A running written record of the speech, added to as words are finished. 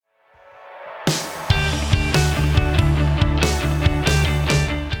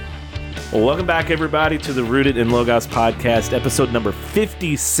Well, welcome back, everybody, to the Rooted in Logos podcast, episode number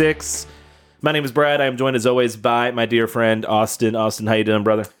 56. My name is Brad. I am joined, as always, by my dear friend, Austin. Austin, how you doing,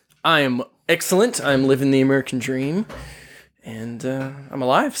 brother? I am excellent. I'm living the American dream, and I'm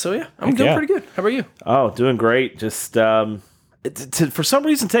alive, so yeah, I'm doing pretty good. How about you? Oh, doing great. Just, for some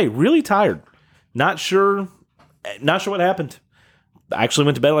reason today, really tired. Not sure what happened. I actually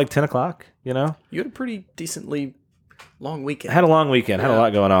went to bed at like 10 o'clock, you know? You had a pretty decently long weekend. Had a long weekend. Had a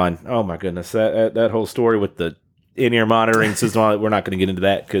lot going on. Oh, my goodness. That whole story with the in-ear monitoring system, we're not going to get into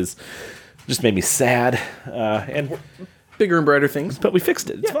that because it just made me sad. And bigger and brighter things. But we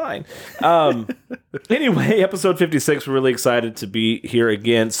fixed it. It's fine. Anyway, episode 56, we're really excited to be here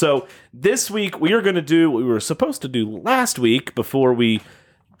again. So this week, we are going to do what we were supposed to do last week before we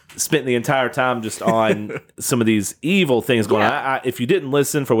spent the entire time just on some of these evil things going on. If you didn't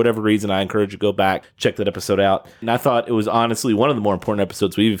listen for whatever reason, I encourage you to go back, check that episode out. And I thought it was honestly one of the more important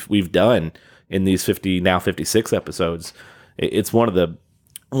episodes we've done in these 56 episodes. It's one of the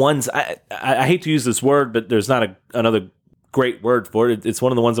ones, I hate to use this word, but there's not another great word for it. It's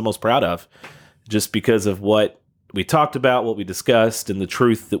one of the ones I'm most proud of, just because of what we talked about, what we discussed, and the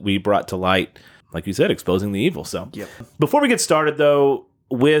truth that we brought to light. Like you said, exposing the evil. So before we get started, though,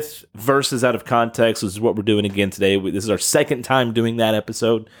 with verses out of context, this is what we're doing again today. This is our second time doing that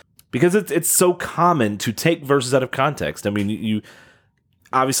episode because it's so common to take verses out of context. I mean, you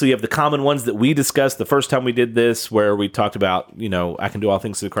obviously have the common ones that we discussed the first time we did this, where we talked about, I can do all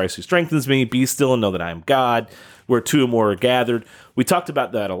things through Christ who strengthens me, be still and know that I am God, where two or more are gathered. We talked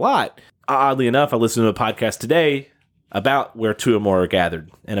about that a lot. Oddly enough, I listened to a podcast today about where two or more are gathered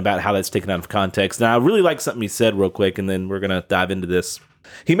and about how that's taken out of context. Now, I really like something he said real quick, and then we're going to dive into this.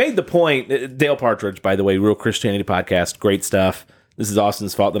 He made the point, Dale Partridge, by the way, Real Christianity Podcast, great stuff. This is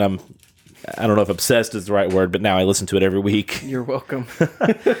Austin's fault that I don't know if obsessed is the right word, but now I listen to it every week. You're welcome.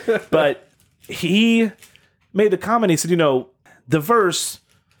 But he made the comment, he said, the verse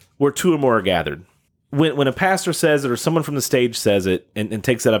where two or more are gathered, when a pastor says it or someone from the stage says it and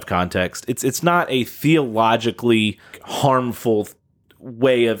takes that out of context, it's not a theologically harmful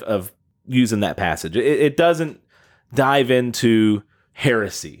way of using that passage. It doesn't dive into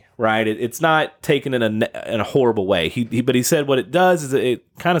heresy, right? It's not taken in a horrible way. But he said what it does is it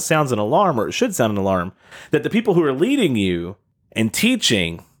kind of sounds an alarm, or it should sound an alarm, that the people who are leading you and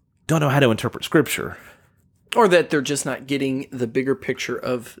teaching don't know how to interpret Scripture. Or that they're just not getting the bigger picture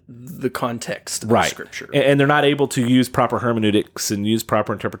of the context of Scripture. And they're not able to use proper hermeneutics and use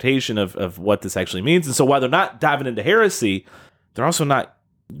proper interpretation of what this actually means. And so while they're not diving into heresy, they're also not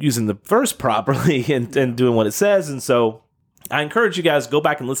using the verse properly and doing what it says. And so I encourage you guys, go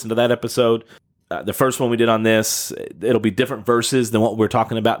back and listen to that episode. The first one we did on this, it'll be different verses than what we're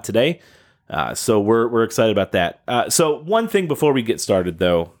talking about today. So we're excited about that. So one thing before we get started,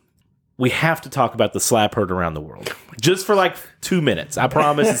 though, we have to talk about the slap heard around the world. Just for like 2 minutes. I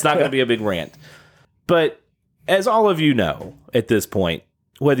promise it's not going to be a big rant. But as all of you know at this point,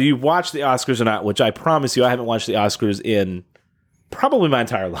 whether you've watched the Oscars or not, which I promise you I haven't watched the Oscars in probably my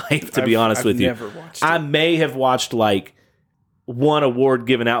entire life, to be honest with you. I may have watched like one award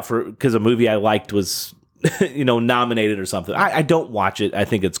given out because a movie I liked was nominated or something. I don't watch it. I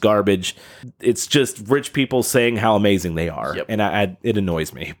think it's garbage. It's just rich people saying how amazing they are. Yep. And it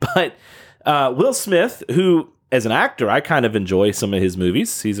annoys me. But Will Smith, who as an actor, I kind of enjoy some of his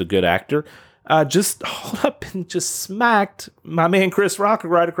movies. He's a good actor. Just hauled up and just smacked my man Chris Rock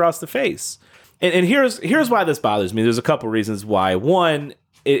right across the face. And here's why this bothers me. There's a couple reasons why. One,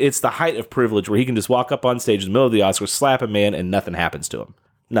 it's the height of privilege where he can just walk up on stage in the middle of the Oscars, slap a man, and nothing happens to him.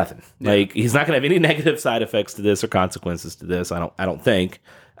 Nothing. Yeah. Like, he's not going to have any negative side effects to this or consequences to this, I don't think.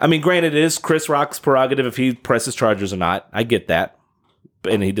 I mean, granted, it is Chris Rock's prerogative if he presses charges or not. I get that.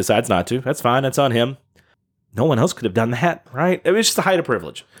 And he decides not to. That's fine. That's on him. No one else could have done that, right? I mean, it's just the height of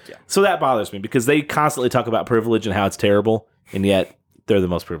privilege. Yeah. So that bothers me because they constantly talk about privilege and how it's terrible, and yet they're the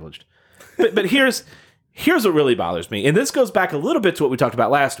most privileged. But here's what really bothers me. And this goes back a little bit to what we talked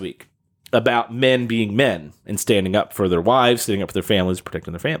about last week about men being men and standing up for their wives, standing up for their families,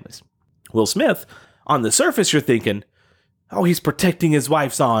 protecting their families. Will Smith, on the surface, you're thinking, oh, he's protecting his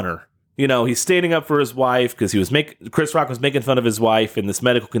wife's honor. He's standing up for his wife because Chris Rock was making fun of his wife and this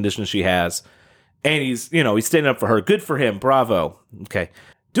medical condition she has. And he's standing up for her. Good for him. Bravo. Okay.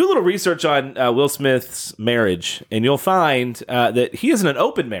 Do a little research on Will Smith's marriage, and you'll find that he is in an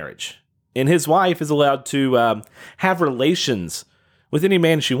open marriage. And his wife is allowed to have relations with any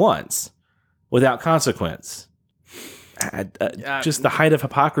man she wants without consequence. Just the height of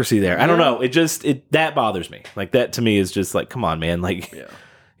hypocrisy there. I don't know. That bothers me. Like, that to me is just like, come on, man. Like,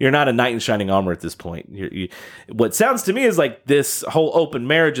 you're not a knight in shining armor at this point. What sounds to me is like this whole open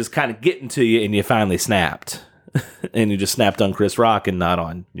marriage is kind of getting to you, and you finally snapped, and you just snapped on Chris Rock and not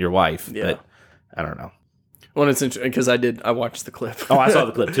on your wife. Yeah. But I don't know. Well, it's interesting because I watched the clip. Oh, I saw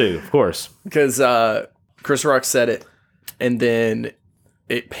the clip too, of course. Because Chris Rock said it, and then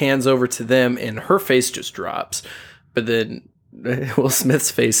it pans over to them, and her face just drops. But then Will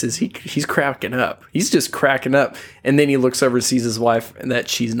Smith's face is he's cracking up. He's just cracking up, and then he looks over and sees his wife, and that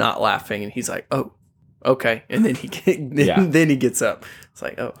she's not laughing, and he's like, "Oh, okay." And then then he gets up. It's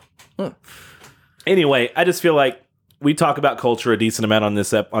like, oh. Huh. Anyway, I just feel like we talk about culture a decent amount on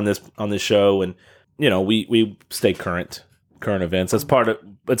this show, and we stay current events.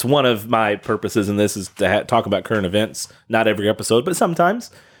 It's one of my purposes in this is to talk about current events. Not every episode, but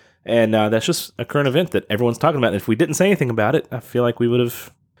sometimes. And that's just a current event that everyone's talking about. And if we didn't say anything about it, I feel like we would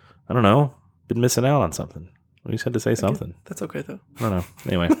have, I don't know, been missing out on something. We just had to say something. That's okay, though. I don't know.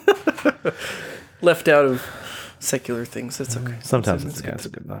 Anyway. Left out of secular things. That's okay. Sometimes it's a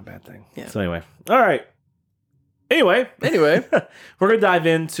good, not a bad thing. Yeah. So anyway. All right. Anyway, we're going to dive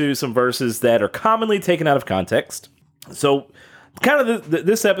into some verses that are commonly taken out of context. So kind of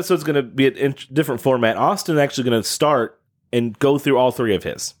this episode is going to be a different format. Austin actually going to start and go through all three of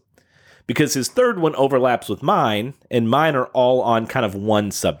his, because his third one overlaps with mine, and mine are all on kind of one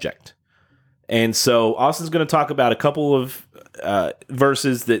subject. And so Austin's going to talk about a couple of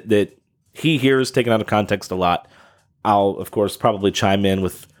verses that he hears taken out of context a lot. I'll, of course, probably chime in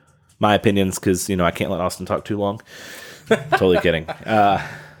with my opinions because, I can't let Austin talk too long. Totally kidding.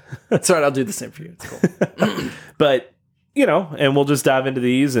 That's all right. I'll do the same for you. It's cool. But, and we'll just dive into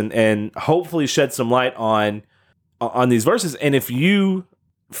these and hopefully shed some light on these verses. And if you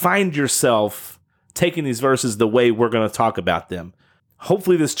find yourself taking these verses the way we're going to talk about them,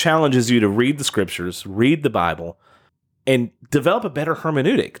 hopefully this challenges you to read the scriptures, read the Bible, and develop a better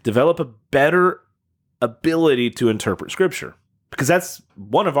hermeneutic, develop a better ability to interpret scripture. Because that's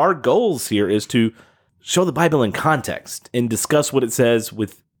one of our goals here, is to show the Bible in context and discuss what it says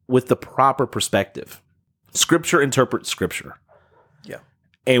with the proper perspective. Scripture interprets scripture. Yeah.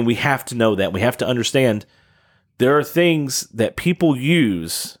 And we have to know that. We have to understand there are things that people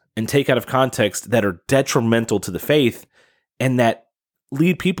use and take out of context that are detrimental to the faith and that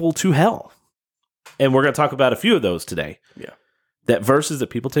lead people to hell. And we're going to talk about a few of those today. Yeah. That verses that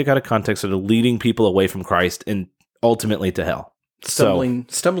people take out of context that are leading people away from Christ and ultimately to hell. Stumbling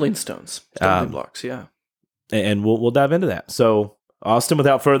stones, stumbling blocks, yeah. And we'll dive into that. So, Austin,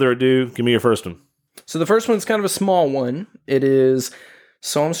 without further ado, give me your first one. So the first one's kind of a small one. It is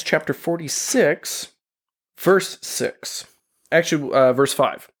Psalms chapter 46, verse 6. Actually, verse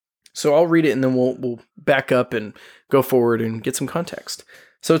 5. So I'll read it and then we'll back up and go forward and get some context.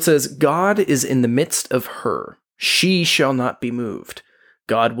 So it says, God is in the midst of her. She shall not be moved.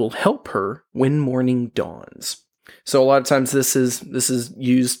 God will help her when morning dawns. So a lot of times this is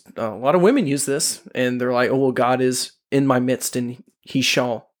used, a lot of women use this, and they're like, oh, well, God is in my midst, and he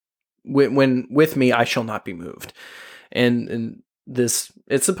shall, when with me, I shall not be moved. And this,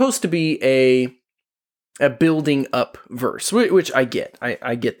 it's supposed to be a building up verse, which I get.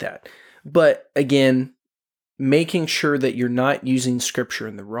 I get that. But again, making sure that you're not using scripture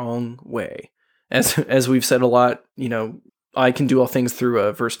in the wrong way. As we've said a lot, I can do all things through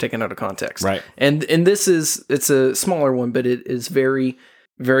a verse taken out of context. Right. And it's a smaller one, but it is very,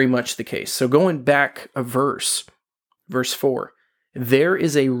 very much the case. So going back a verse 4, there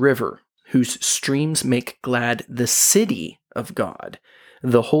is a river whose streams make glad the city of God,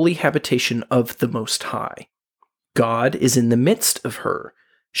 the holy habitation of the Most High. God is in the midst of her.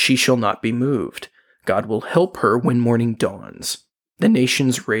 She shall not be moved. God will help her when morning dawns. The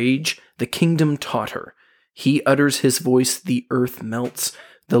nations rage. The kingdom taught her. He utters his voice, the earth melts.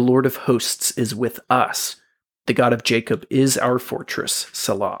 The Lord of hosts is with us. The God of Jacob is our fortress,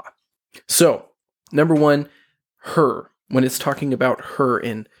 Selah. So, number one, her. When it's talking about her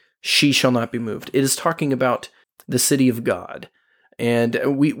and she shall not be moved, it is talking about the city of God.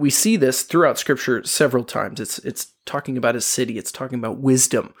 And we see this throughout Scripture several times. It's talking about a city. It's talking about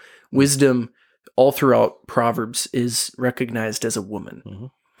wisdom. Wisdom all throughout Proverbs is recognized as a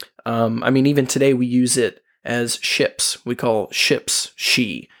woman. Mm-hmm. Even today we use it as ships. We call ships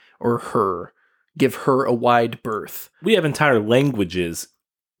she or her. Give her a wide berth. We have entire languages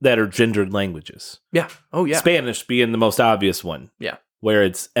that are gendered languages. Yeah. Oh, yeah. Spanish being the most obvious one. Yeah. Where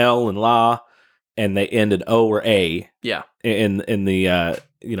it's L and la, and they end in O or A. Yeah. In the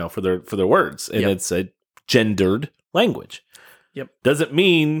for their words, and it's a gendered language. Yep. Doesn't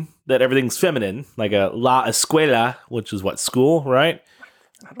mean that everything's feminine, like a la escuela, which is what, school, right?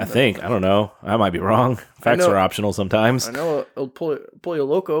 I think. I don't know. I might be wrong. Facts are optional sometimes. I know El Pollo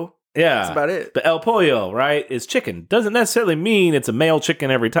Loco. Yeah. That's about it. The El Pollo, right, is chicken. Doesn't necessarily mean it's a male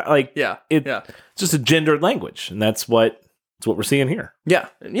chicken every time. Like, it's just a gendered language. And that's what we're seeing here. Yeah.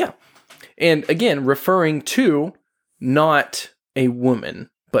 And again, referring to not a woman,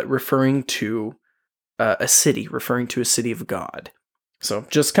 but referring to a city, referring to a city of God. So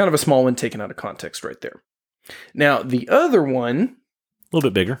just kind of a small one taken out of context right there. Now, the other one, a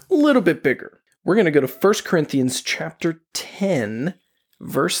little bit bigger. We're going to go to 1 Corinthians chapter 10,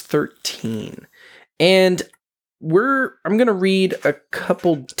 verse 13. And I'm going to read a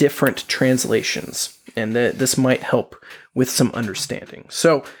couple different translations, and this might help with some understanding.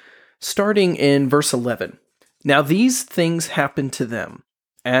 So, starting in verse 11. Now these things happened to them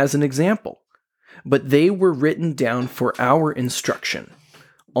as an example, but they were written down for our instruction,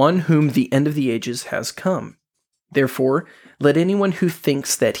 on whom the end of the ages has come. Therefore, let anyone who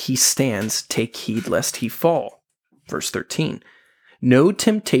thinks that he stands take heed lest he fall. Verse 13. No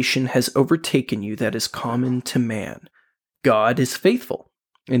temptation has overtaken you that is common to man. God is faithful,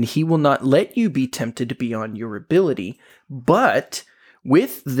 and he will not let you be tempted beyond your ability, but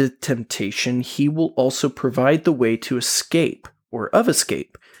with the temptation he will also provide the way to escape, or of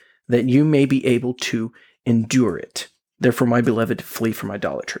escape, that you may be able to endure it. Therefore, my beloved, flee from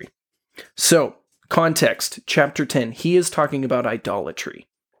idolatry. So, context, chapter 10, he is talking about idolatry,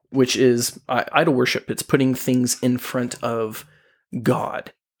 which is idol worship. It's putting things in front of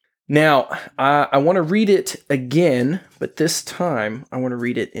God. Now, I want to read it again, but this time I want to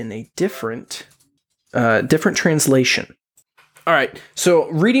read it in a different translation. All right, so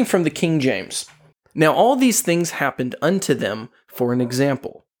reading from the King James. Now all these things happened unto them for an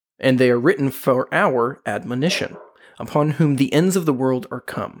example, and they are written for our admonition, upon whom the ends of the world are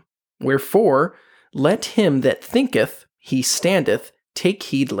come. Wherefore, let him that thinketh he standeth take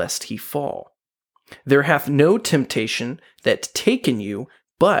heed lest he fall. There hath no temptation that taken you,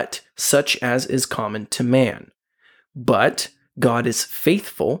 but such as is common to man. But God is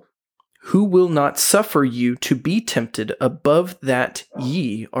faithful, who will not suffer you to be tempted above that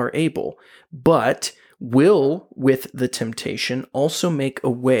ye are able, but will with the temptation also make a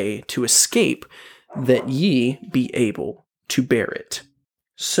way to escape, that ye be able to bear it.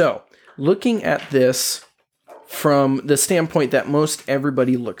 So, looking at this from the standpoint that most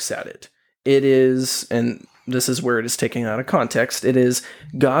everybody looks at it, it is, and this is where it is taken out of context, it is,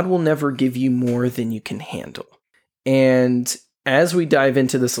 God will never give you more than you can handle. And as we dive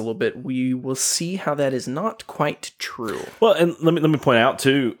into this a little bit, we will see how that is not quite true. Well, and let me point out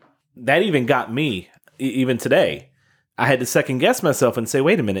too, that even got me, even today. I had to second guess myself and say,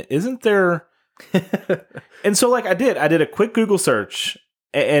 wait a minute, isn't there... And so like I did a quick Google search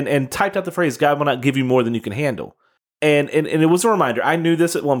and typed out the phrase, God will not give you more than you can handle. And it was a reminder. I knew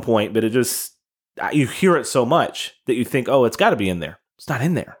this at one point, but it just, you hear it so much that you think, oh, it's got to be in there. It's not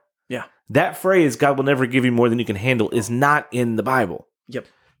in there. Yeah. That phrase, God will never give you more than you can handle, is not in the Bible. Yep.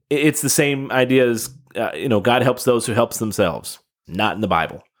 It's the same idea as, God helps those who helps themselves. Not in the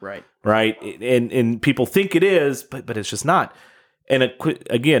Bible. Right. Right? And people think it is, but it's just not. And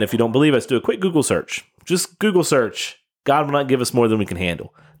again, if you don't believe us, do a quick Google search. Just Google search, God will not give us more than we can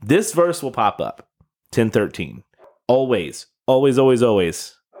handle. This verse will pop up, 10:13. Always, always, always,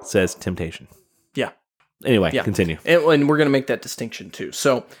 always says temptation. Yeah. Anyway, Continue. And we're going to make that distinction too.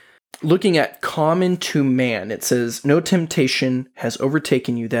 So, looking at common to man, it says, no temptation has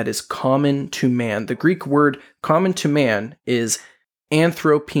overtaken you that is common to man. The Greek word common to man is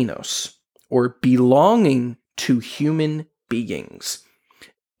anthropinos, or belonging to human beings.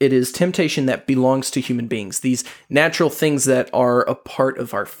 It is temptation that belongs to human beings, these natural things that are a part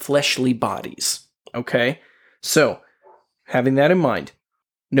of our fleshly bodies. Okay? So, having that in mind,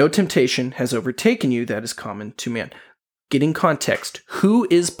 no temptation has overtaken you that is common to man. Getting context, who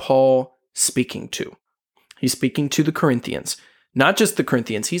is Paul speaking to? He's speaking to the Corinthians. Not just the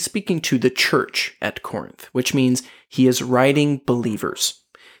Corinthians, he's speaking to the church at Corinth, which means he is writing believers.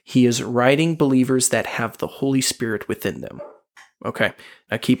 He is writing believers that have the Holy Spirit within them. Okay,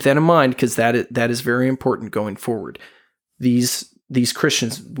 now keep that in mind because that is very important going forward. These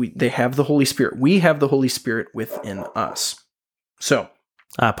Christians, they have the Holy Spirit. We have the Holy Spirit within us. So,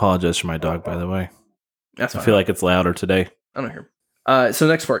 I apologize for my dog, by the way. That's fine. I feel like it's louder today. I don't hear. So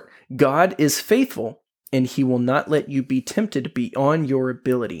next part. God is faithful, and he will not let you be tempted beyond your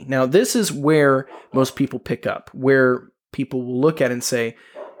ability. Now, this is where most people pick up, where people will look at it and say,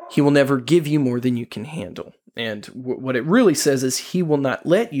 he will never give you more than you can handle. And what it really says is he will not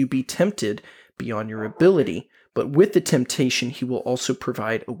let you be tempted beyond your ability, but with the temptation, he will also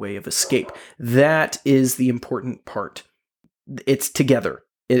provide a way of escape. That is the important part. It's together.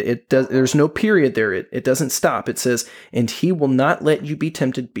 It does. There's no period there. It doesn't stop. It says, and he will not let you be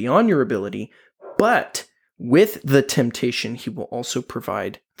tempted beyond your ability, but with the temptation, he will also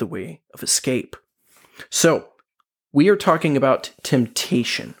provide the way of escape. So we are talking about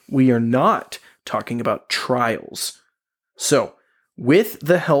temptation. We are not talking about trials. So with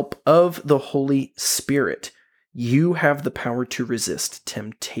the help of the Holy Spirit, you have the power to resist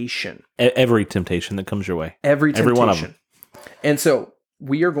temptation. Every temptation that comes your way. Every temptation. Every one of them. And so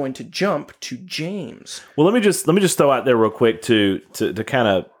we are going to jump to James. Well, let me just throw out there real quick to kind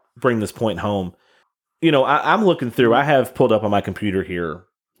of bring this point home. You know, I'm looking through. I have pulled up on my computer here,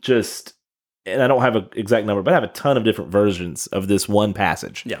 and I don't have an exact number, but I have a ton of different versions of this one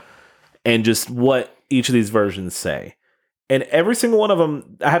passage. Yeah. And just what each of these versions say. And every single one of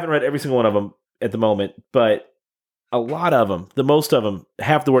them, I haven't read every single one of them at the moment, but a lot of them, the most of them,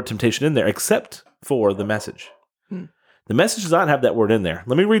 have the word temptation in there, except for the Message. The Message does not have that word in there.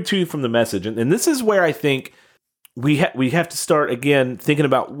 Let me read to you from the Message. And this is where I think we have to start, again, thinking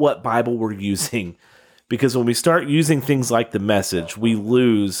about what Bible we're using. Because when we start using things like the Message, we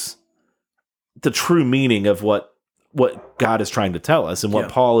lose the true meaning of what God is trying to tell us and what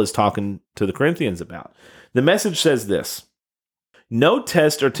Paul is talking to the Corinthians about. The Message says this: no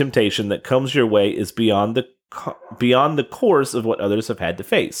test or temptation that comes your way is beyond the course of what others have had to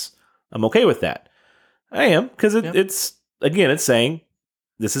face. I'm okay with that. I am, because it's saying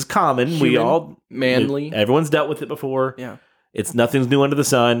this is common. Manly. Everyone's dealt with it before. Yeah. It's nothing's new under the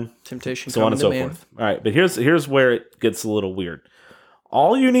sun. Temptation, so on and so forth. All right, but here's where it gets a little weird.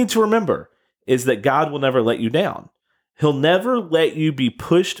 All you need to remember is that God will never let you down. He'll never let you be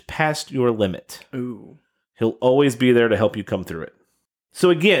pushed past your limit. Ooh. He'll always be there to help you come through it. So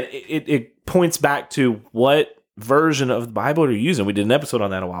again, it points back to what version of the Bible you're using. We did an episode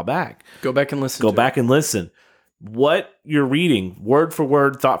on that a while back. Go back and listen. Go back and listen. What you're reading, word for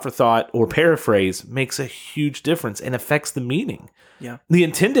word, thought for thought, or paraphrase, makes a huge difference and affects the meaning. Yeah. The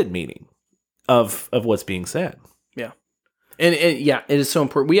intended meaning of what's being said. Yeah. And it is so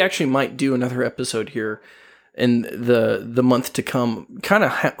important. We actually might do another episode here in the month to come, kind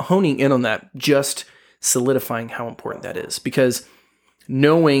of honing in on that, just solidifying how important that is. Because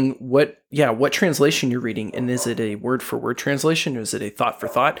knowing what translation you're reading, and is it a word for word translation, or is it a thought for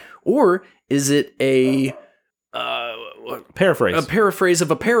thought, or is it a paraphrase? A paraphrase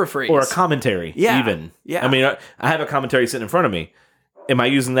of a paraphrase. Or a commentary, even. Yeah. I mean, I have a commentary sitting in front of me. Am I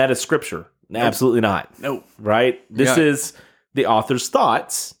using that as scripture? Nope. Absolutely not. Nope. Right? This is the author's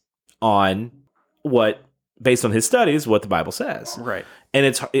thoughts on what, based on his studies, what the Bible says. Right.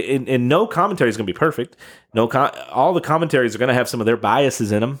 And and no commentary is going to be perfect. All the commentaries are going to have some of their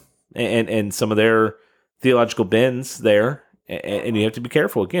biases in them and some of their theological bends there. And you have to be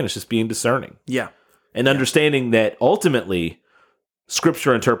careful. Again, it's just being discerning. Yeah. And understanding that ultimately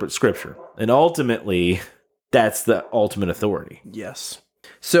Scripture interprets Scripture. And ultimately, that's the ultimate authority. Yes.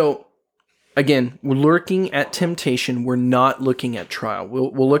 So, again, we're looking at temptation. We're not looking at trial.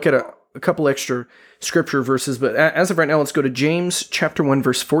 We'll look at a couple extra scripture verses, but as of right now, let's go to James chapter 1,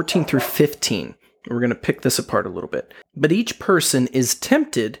 verse 14 through 15. We're going to pick this apart a little bit. But each person is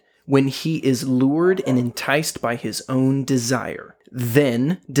tempted when he is lured and enticed by his own desire.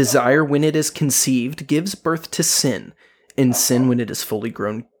 Then desire, when it is conceived, gives birth to sin, and sin, when it is fully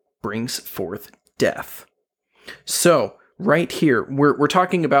grown, brings forth death. So, right here, we're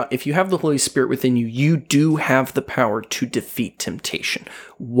talking about if you have the Holy Spirit within you, you do have the power to defeat temptation.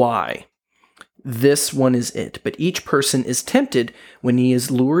 Why? This one is it. But each person is tempted when he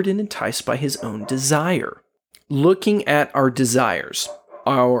is lured and enticed by his own desire. Looking at our desires,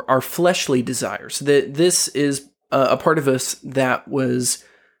 our fleshly desires, this is a part of us that was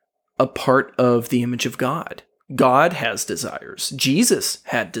a part of the image of God. God has desires. Jesus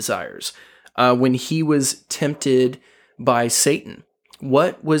had desires. When he was tempted by Satan,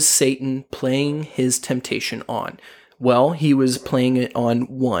 what was Satan playing his temptation on? Well, he was playing it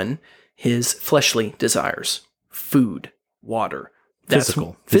on his fleshly desires, food, water.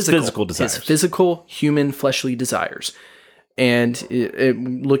 Physical desires. His physical, human, fleshly desires. And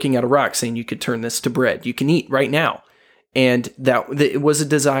looking at a rock, saying you could turn this to bread. You can eat right now. And that it was a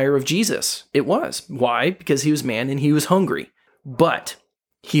desire of Jesus. It was. Why? Because he was man and he was hungry. But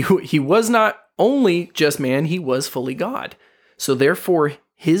he was not only just man, he was fully God. So therefore,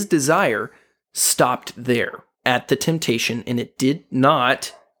 his desire stopped there at the temptation, and it did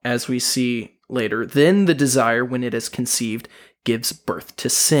not, as we see later, then the desire, when it is conceived, gives birth to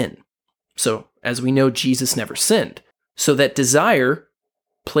sin. So, as we know, Jesus never sinned. So that desire,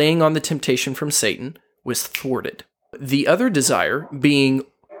 playing on the temptation from Satan, was thwarted. The other desire being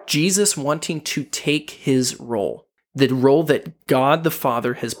Jesus wanting to take his role. the role that God the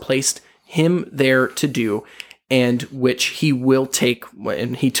Father has placed him there to do, and which he will take,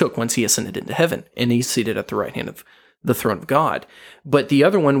 and he took once he ascended into heaven, and he's seated at the right hand of the throne of God. But the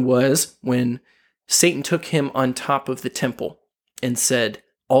other one was when Satan took him on top of the temple and said,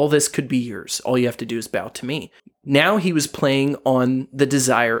 all this could be yours. All you have to do is bow to me. Now he was playing on the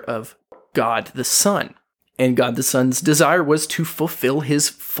desire of God the Son. And God the Son's desire was to fulfill his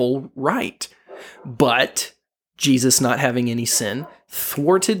full right. But Jesus, not having any sin,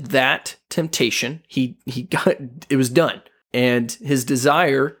 thwarted that temptation. He got it was done. And his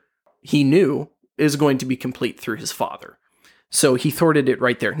desire, he knew, is going to be complete through his Father. So he thwarted it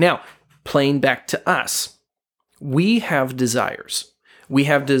right there. Now, playing back to us, we have desires. We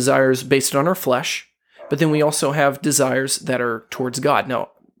have desires based on our flesh, but then we also have desires that are towards God. Now,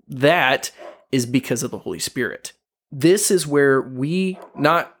 that is because of the Holy Spirit. This is where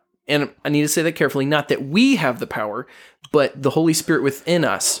and I need to say that carefully, not that we have the power, but the Holy Spirit within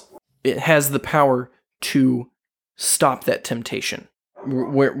us, it has the power to stop that temptation.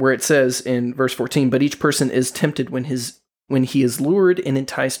 Where it says in verse 14, but each person is tempted when he is lured and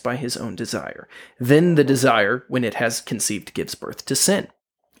enticed by his own desire. Then the desire, when it has conceived, gives birth to sin.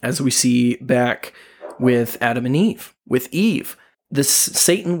 As we see back with Adam and Eve. With Eve,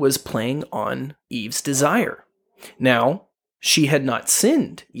 Satan was playing on Eve's desire. Now, she had not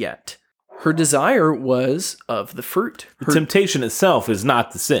sinned yet. Her desire was of the fruit. Temptation itself is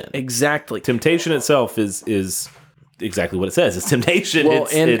not the sin. Exactly. Temptation itself is exactly what it says. It's temptation. Well,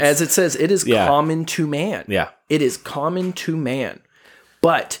 as it says, it is common to man. Yeah. It is common to man.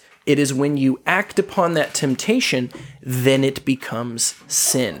 But it is when you act upon that temptation, then it becomes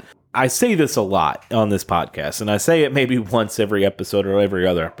sin. I say this a lot on this podcast, and I say it maybe once every episode or every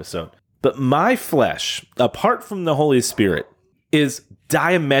other episode. But my flesh, apart from the Holy Spirit, is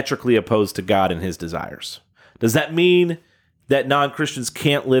diametrically opposed to God and his desires. Does that mean that non-Christians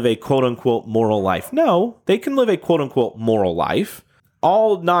can't live a quote-unquote moral life? No, they can live a quote-unquote moral life.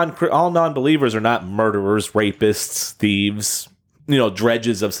 All non-believers are not murderers, rapists, thieves,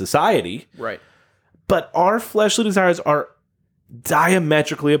 dredges of society. Right. But our fleshly desires are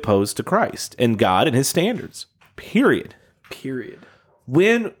diametrically opposed to Christ and God and his standards. Period.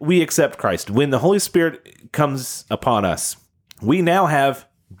 When we accept Christ, when the Holy Spirit comes upon us, we now have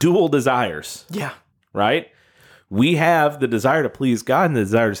dual desires. Yeah. Right? We have the desire to please God and the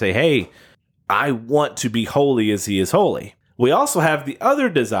desire to say, hey, I want to be holy as he is holy. We also have the other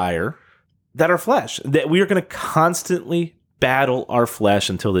desire that our flesh, that we are going to constantly battle our flesh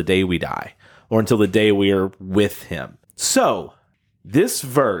until the day we die or until the day we are with him. So this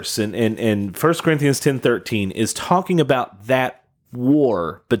verse in 1 Corinthians 10:13 is talking about that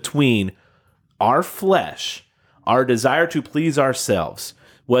war between our flesh, our desire to please ourselves,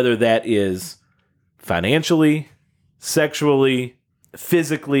 whether that is financially, sexually,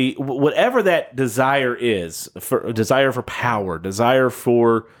 physically, whatever that desire is, for desire for power, desire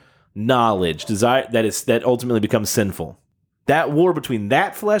for knowledge, desire that ultimately becomes sinful. That war between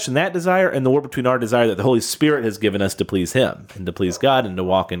that flesh and that desire, and the war between our desire that the Holy Spirit has given us to please him and to please God and to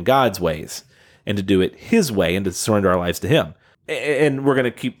walk in God's ways and to do it his way and to surrender our lives to him. And we're going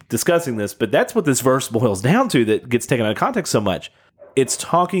to keep discussing this, but that's what this verse boils down to that gets taken out of context so much. It's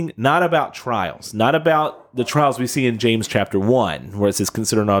talking not about trials, not about the trials we see in James chapter 1, where it says,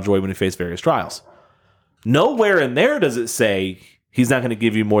 consider not joy when you face various trials. Nowhere in there does it say he's not going to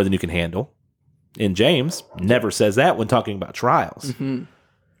give you more than you can handle. In James, never says that when talking about trials. Mm-hmm.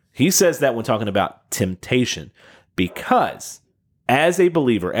 He says that when talking about temptation, because as a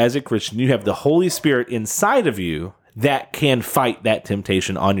believer, as a Christian, you have the Holy Spirit inside of you that can fight that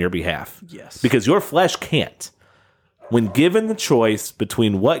temptation on your behalf. Yes. Because your flesh can't. When given the choice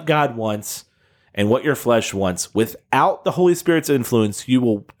between what God wants and what your flesh wants, without the Holy Spirit's influence, you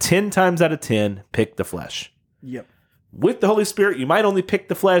will 10 times out of 10 pick the flesh. Yep. With the Holy Spirit, you might only pick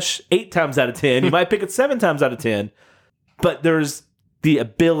the flesh 8 times out of 10. You might pick it 7 times out of 10. But there's the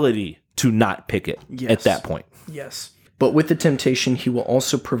ability to not pick it at that point. Yes. But with the temptation, he will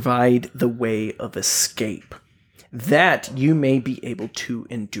also provide the way of escape, that you may be able to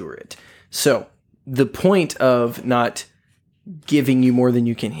endure it. So the point of not giving you more than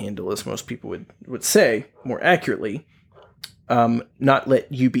you can handle, as most people would say more accurately, not let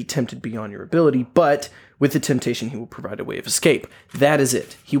you be tempted beyond your ability, but with the temptation, he will provide a way of escape. That is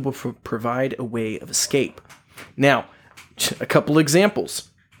it. He will provide a way of escape. Now, a couple examples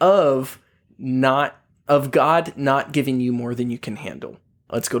of God not giving you more than you can handle.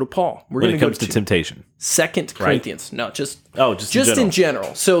 Let's go to Paul. When it comes to temptation. 2 Corinthians. No, just in in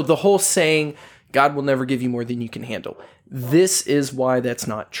general. So the whole saying, God will never give you more than you can handle. This is why that's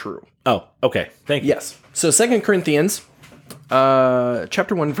not true. Oh, okay. Thank you. Yes. So 2 Corinthians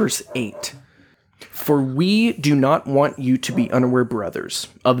chapter 1, verse 8. For we do not want you to be unaware, brothers,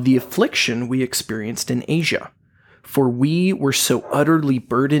 of the affliction we experienced in Asia. For we were so utterly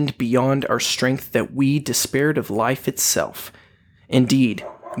burdened beyond our strength that we despaired of life itself. Indeed,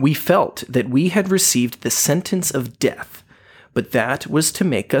 we felt that we had received the sentence of death, but that was to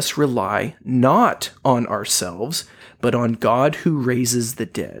make us rely not on ourselves, but on God who raises the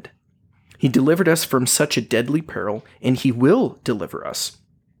dead. He delivered us from such a deadly peril, and he will deliver us.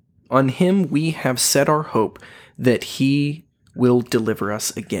 On him we have set our hope that he will deliver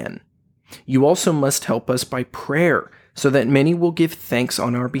us again. You also must help us by prayer, so that many will give thanks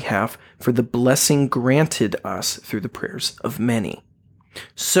on our behalf for the blessing granted us through the prayers of many.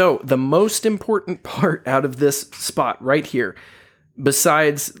 So, the most important part out of this spot right here,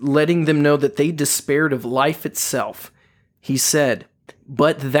 besides letting them know that they despaired of life itself, he said,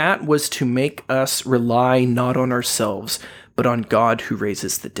 but that was to make us rely not on ourselves, but on God who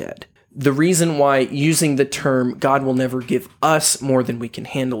raises the dead. The reason why using the term God will never give us more than we can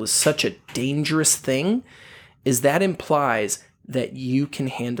handle is such a dangerous thing is that implies that you can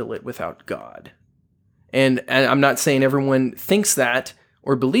handle it without God. And I'm not saying everyone thinks that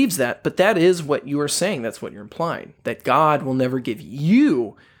or believes that, but that is what you are saying. That's what you're implying, that God will never give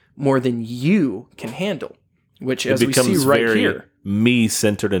you more than you can handle, which as we see right here,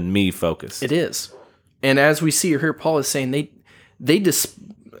 me-centered and me-focused. It is. And as we see here, Paul is saying they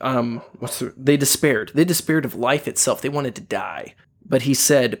despaired. They despaired of life itself. They wanted to die. But he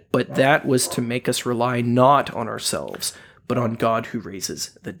said, but that was to make us rely not on ourselves, but on God who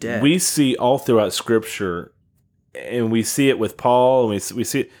raises the dead. We see all throughout Scripture, and we see it with Paul, and we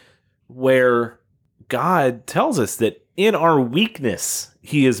see it where God tells us that in our weakness,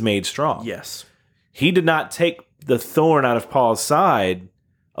 he is made strong. Yes. He did not take the thorn out of Paul's side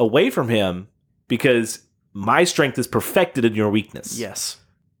away from him because my strength is perfected in your weakness. Yes.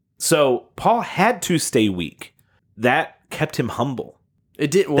 So Paul had to stay weak. That kept him humble. It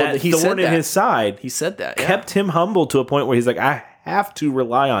did. Well, that he thorn said that. in his side. He said that. Yeah. Kept him humble to a point where he's like, I have to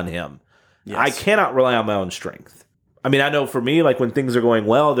rely on him. Yes. I cannot rely on my own strength. I mean, I know for me, like when things are going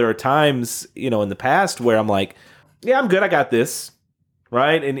well, there are times, in the past where I'm like, yeah, I'm good. I got this.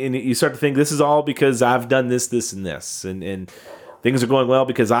 Right. And you start to think this is all because I've done this, this, and this. And things are going well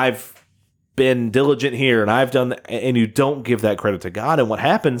because I've been diligent here and I've done, and you don't give that credit to God. And what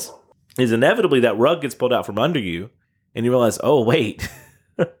happens is inevitably that rug gets pulled out from under you and you realize, oh, wait,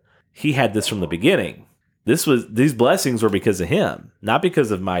 he had this from the beginning. These blessings were because of him, not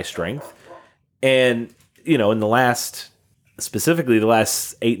because of my strength. And, in specifically the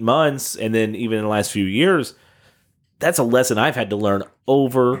last 8 months, and then even in the last few years, that's a lesson I've had to learn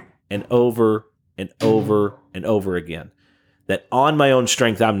over and over and over and over again. That on my own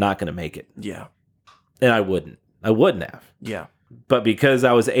strength, I'm not going to make it. Yeah. And I wouldn't have. Yeah. But because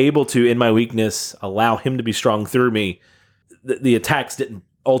I was able to, in my weakness, allow him to be strong through me, the attacks didn't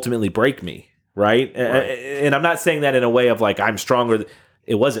ultimately break me, right? And I'm not saying that in a way of like, I'm stronger.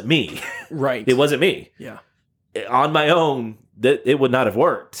 It wasn't me. Right. It wasn't me. Yeah. On my own, it would not have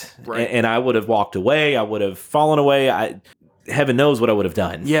worked. Right. And I would have walked away. I would have fallen away. Heaven knows what I would have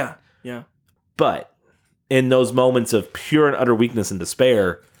done. Yeah. Yeah. But in those moments of pure and utter weakness and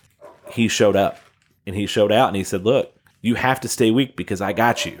despair, he showed up. And he showed out and he said, look, you have to stay weak because I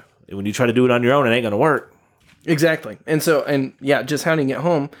got you. And when you try to do it on your own, it ain't going to work. Exactly. And just hounding it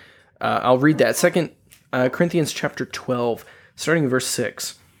home, I'll read that. 2 Corinthians chapter 12, starting in verse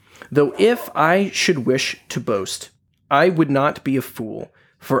 6. Though if I should wish to boast, I would not be a fool,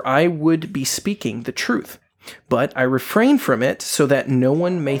 for I would be speaking the truth. But I refrain from it so that no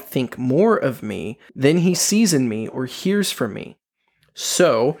one may think more of me than he sees in me or hears from me.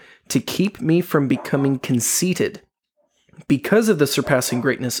 So, to keep me from becoming conceited, because of the surpassing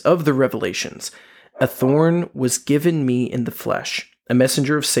greatness of the revelations, a thorn was given me in the flesh, a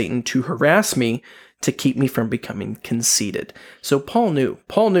messenger of Satan to harass me, to keep me from becoming conceited. So Paul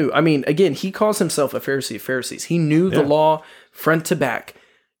knew. I mean, again, he calls himself a Pharisee of Pharisees. He knew the law front to back.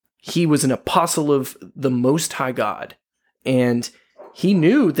 He was an apostle of the Most High God. And he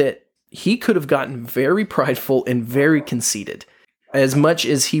knew that he could have gotten very prideful and very conceited. As much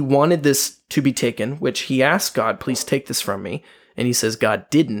as he wanted this to be taken, which he asked God, please take this from me, and he says God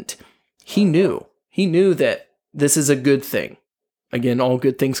didn't, he knew. He knew that this is a good thing. Again, all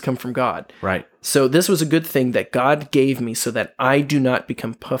good things come from God. Right. So this was a good thing that God gave me so that I do not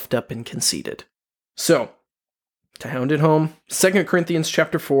become puffed up and conceited. So, to hound it home, 2 Corinthians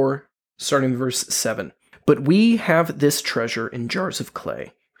chapter 4, starting verse 7. But we have this treasure in jars of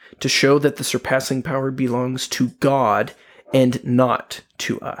clay, to show that the surpassing power belongs to God and not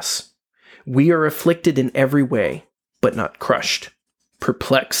to us. We are afflicted in every way, but not crushed,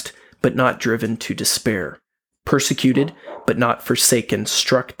 perplexed, but not driven to despair, persecuted, but not forsaken,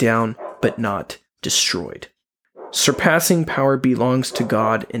 struck down, but not destroyed. Surpassing power belongs to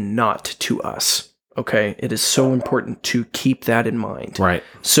God and not to us. Okay, it is so important to keep that in mind. Right.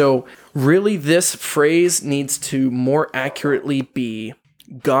 So, really, this phrase needs to more accurately be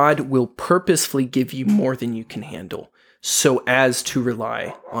God will purposefully give you more than you can handle so as to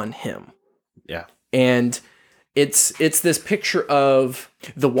rely on Him. Yeah. And it's this picture of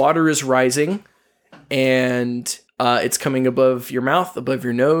the water is rising and it's coming above your mouth, above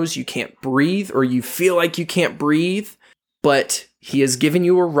your nose. You can't breathe, or you feel like you can't breathe, but He has given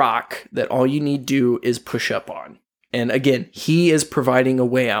you a rock that all you need to do is push up on. And again, He is providing a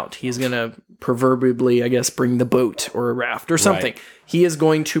way out. He's going to proverbially, I guess, bring the boat or a raft or something. Right. He is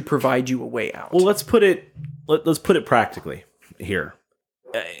going to provide you a way out. Well, let's put it practically here.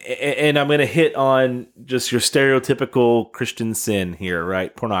 And I'm going to hit on just your stereotypical Christian sin here,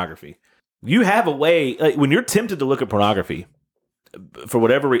 right? Pornography. You have a way, like when you're tempted to look at pornography, for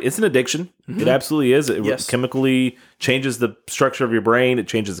whatever reason, it's an addiction. Mm-hmm. It absolutely is. It chemically changes the structure of your brain. It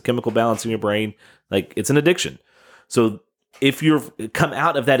changes the chemical balance in your brain. Like, it's an addiction. So if you're come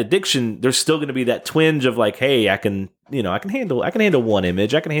out of that addiction, there's still going to be that twinge of like, hey, I can handle one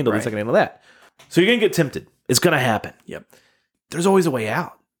image. I can handle this. I can handle that. So you're going to get tempted. It's going to happen. Yep. There's always a way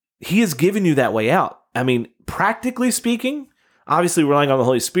out. He has given you that way out. I mean, practically speaking, obviously relying on the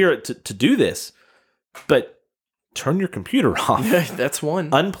Holy Spirit to do this, but turn your computer off. That's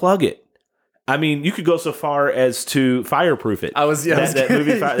one. Unplug it. I mean, you could go so far as to fireproof it. That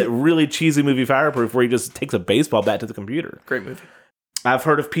movie, that really cheesy movie Fireproof, where he just takes a baseball bat to the computer. Great movie. I've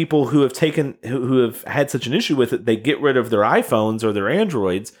heard of people who have had such an issue with it, they get rid of their iPhones or their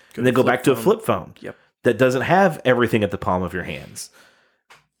Androids, and they go back to a flip phone. Yep. That doesn't have everything at the palm of your hands.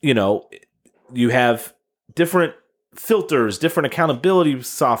 You know, you have different filters, different accountability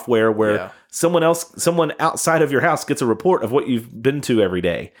software where someone outside of your house gets a report of what you've been to every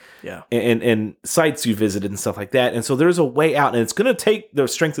day. Yeah. And sites you visited and stuff like that. And so there's a way out, and it's going to take the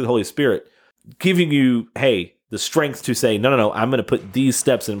strength of the Holy Spirit giving you, hey, the strength to say, no, I'm going to put these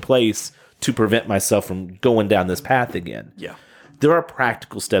steps in place to prevent myself from going down this path again. Yeah. There are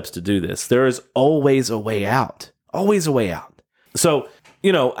practical steps to do this. There is always a way out. Always a way out. So,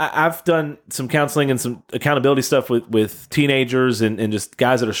 you know, I've done some counseling and some accountability stuff with teenagers and just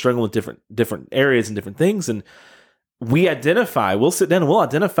guys that are struggling with different areas and different things. And we'll sit down and we'll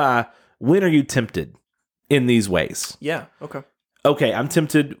identify, when are you tempted in these ways? Yeah. Okay, I'm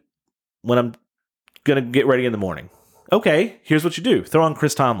tempted when I'm going to get ready in the morning. Okay, here's what you do. Throw on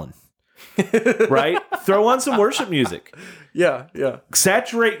Chris Tomlin. Right? Throw on some worship music. Yeah.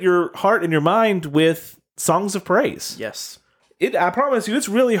 Saturate your heart and your mind with songs of praise. Yes. I promise you, it's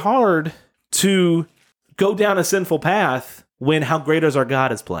really hard to go down a sinful path when How Great Is Our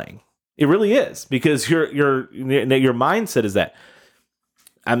God is playing. It really is, because your mindset is that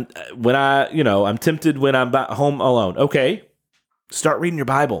I'm tempted when I'm home alone. Okay, start reading your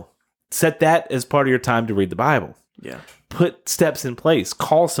Bible. Set that as part of your time to read the Bible. Yeah. Put steps in place.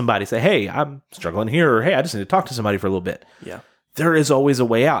 Call somebody. Say, hey, I'm struggling here, or hey, I just need to talk to somebody for a little bit. Yeah. There is always a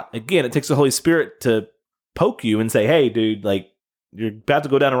way out. Again, it takes the Holy Spirit to poke you and say, hey, dude, like, you're about to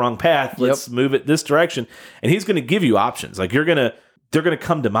go down a wrong path. Let's move it this direction. And He's going to give you options. Like, they're going to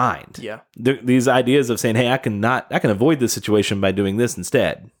come to mind. Yeah. These ideas of saying, hey, I can avoid this situation by doing this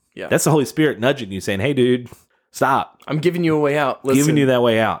instead. Yeah. That's the Holy Spirit nudging you, saying, hey, dude, stop. I'm giving you a way out. Listen. Giving you that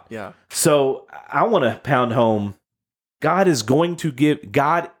way out. Yeah. So I want to pound home, God is going to give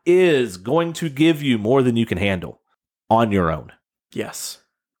you more than you can handle on your own. Yes.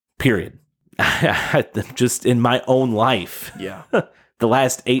 Period. Just in my own life. Yeah. The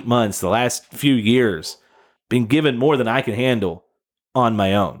last 8 months, the last few years, been given more than I can handle on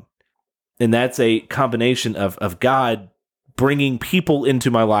my own. And that's a combination of God bringing people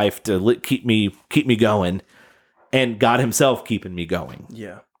into my life to keep me going, and God Himself keeping me going.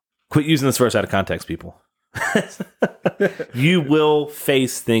 Yeah. Quit using this verse out of context, people. You will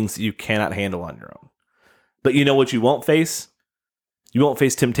face things you cannot handle on your own. But you know what you won't face? You won't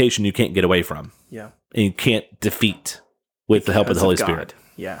face temptation you can't get away from. Yeah. And you can't defeat with the help of the Holy Spirit.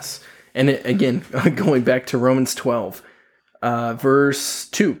 Yes. And again, going back to Romans 12, verse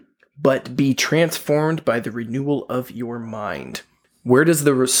 2, but be transformed by the renewal of your mind. Where does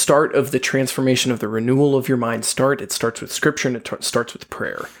the start of the transformation of the renewal of your mind start? It starts with Scripture, and it starts with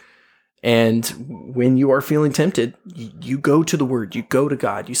prayer. And when you are feeling tempted, you go to the Word, you go to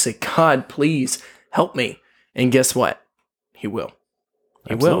God, you say, God, please help me. And guess what? He will.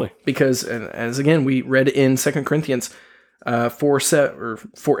 He Absolutely. will. Because, as again, we read in 2 Corinthians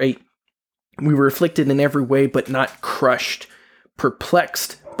 4:8, We were afflicted in every way, but not crushed,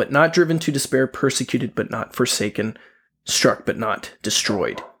 perplexed, but not driven to despair, persecuted, but not forsaken, struck, but not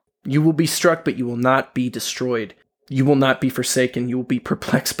destroyed. You will be struck, but you will not be destroyed. You will not be forsaken. You will be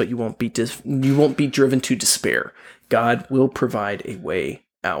perplexed, but you won't be driven to despair. God will provide a way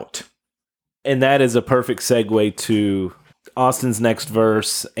out. And that is a perfect segue to Austin's next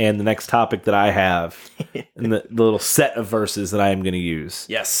verse and the next topic that I have, and the little set of verses that I am going to use.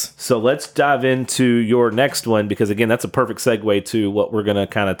 Yes. So let's dive into your next one, because again, that's a perfect segue to what we're going to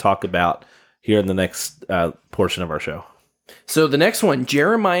kind of talk about here in the next portion of our show. So the next one,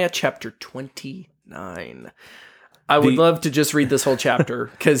 Jeremiah chapter 29. I would love to just read this whole chapter,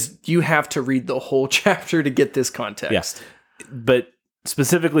 because you have to read the whole chapter to get this context. Yes. But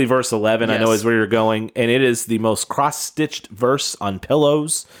specifically verse 11, yes. I know is where you're going, and it is the most cross-stitched verse on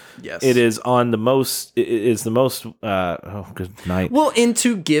pillows. Yes. It is on the most, oh, good night. Well, and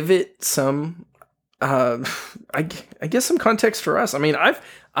to give it some, I guess some context for us. I mean,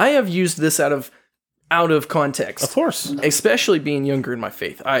 I have used this out of context. Of course. Especially being younger in my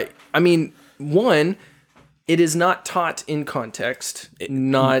faith. I mean, one, it is not taught in context.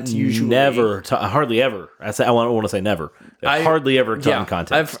 Not usually. Never. Hardly ever. I want to say never. Hardly ever taught in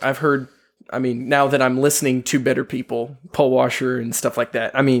context. I've heard, I mean, now that I'm listening to better people, Paul Washer and stuff like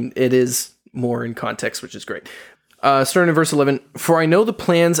that, I mean, it is more in context, which is great. Starting in verse 11, "For I know the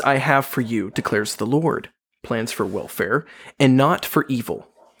plans I have for you, declares the Lord, plans for welfare and not for evil,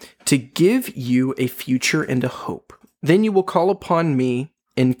 to give you a future and a hope. Then you will call upon me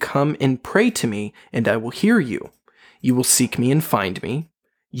and come and pray to me, and I will hear you. You will seek me and find me.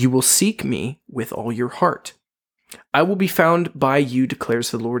 You will seek me with all your heart. I will be found by you,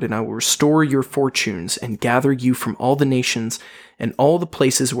 declares the Lord, and I will restore your fortunes and gather you from all the nations and all the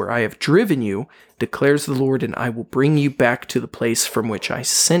places where I have driven you, declares the Lord, and I will bring you back to the place from which I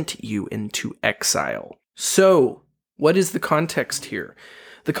sent you into exile." So, what is the context here?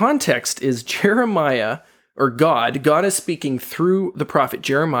 The context is Jeremiah, or God is speaking through the prophet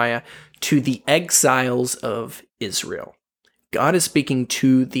Jeremiah to the exiles of Israel. God is speaking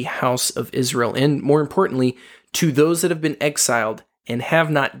to the house of Israel, and more importantly, to those that have been exiled and have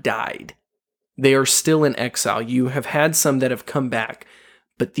not died. They are still in exile. You have had some that have come back,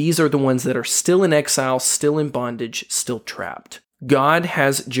 but these are the ones that are still in exile, still in bondage, still trapped. God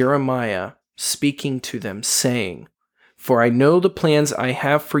has Jeremiah speaking to them, saying, "For I know the plans I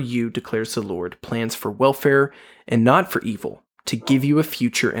have for you, declares the Lord, plans for welfare and not for evil, to give you a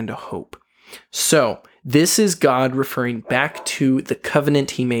future and a hope." So, this is God referring back to the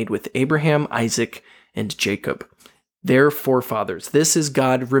covenant he made with Abraham, Isaac, and Jacob, their forefathers. This is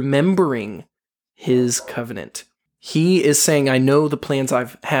God remembering his covenant. He is saying, "I know the plans I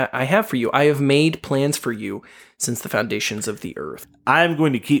have for you. I have made plans for you since the foundations of the earth. I am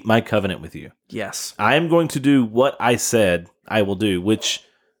going to keep my covenant with you. Yes. I am going to do what I said I will do," which,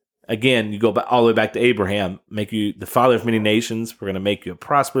 again, you go back, all the way back to Abraham, make you the father of many nations. We're going to make you a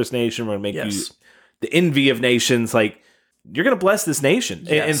prosperous nation. We're going to make you the envy of nations. Like, you're going to bless this nation.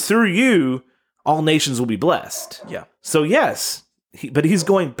 Yes. And through you, all nations will be blessed. Yeah. So, yes, but he's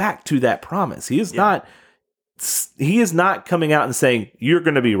going back to that promise. He is not... He is not coming out and saying, "You're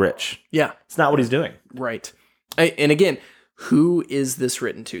going to be rich." Yeah. It's not what he's doing. Right. And again, who is this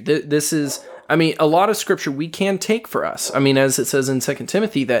written to? This is, I mean, a lot of scripture we can take for us. I mean, as it says in 2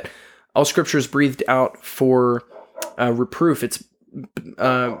 Timothy, that all scripture is breathed out for reproof. It's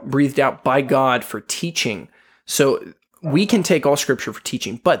breathed out by God for teaching. So we can take all scripture for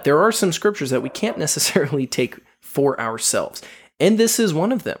teaching, but there are some scriptures that we can't necessarily take for ourselves. And this is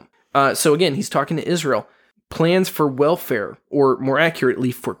one of them. So again, he's talking to Israel. Plans for welfare, or more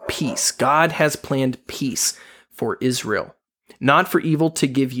accurately, for peace. God has planned peace for Israel, not for evil, to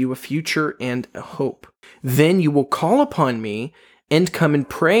give you a future and a hope. Then you will call upon me and come and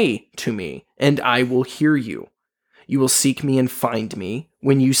pray to me, and I will hear you. You will seek me and find me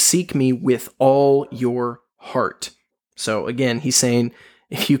when you seek me with all your heart. So again, he's saying,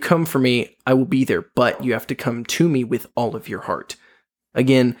 if you come for me, I will be there, but you have to come to me with all of your heart.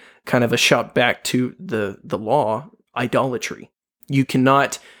 Again, kind of a shout back to the law, idolatry. You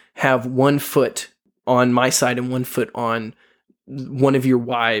cannot have one foot on my side and one foot on one of your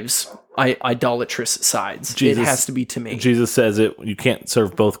wives' idolatrous sides. It has to be to me. Jesus says it. You can't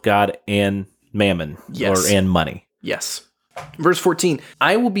serve both God and mammon, and money. Yes. Verse 14,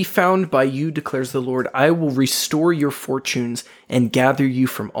 "I will be found by you, declares the Lord. I will restore your fortunes and gather you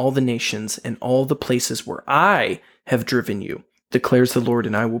from all the nations and all the places where I have driven you, declares the Lord,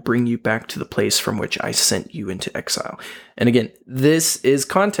 and I will bring you back to the place from which I sent you into exile." And again, this is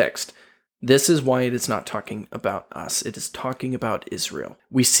context. This is why it is not talking about us. It is talking about Israel.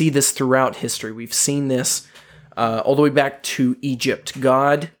 We see this throughout history. We've seen this all the way back to Egypt.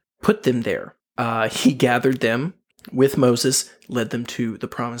 God put them there. He gathered them with Moses, led them to the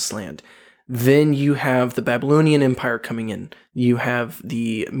promised land. Then you have the Babylonian Empire coming in. You have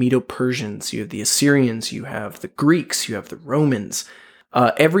the Medo-Persians. You have the Assyrians. You have the Greeks. You have the Romans.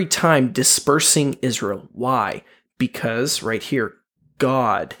 Every time dispersing Israel. Why? Because right here,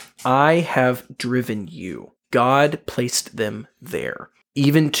 God, I have driven you. God placed them there.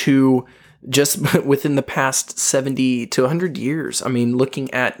 Even to just within the past 70 to 100 years. I mean,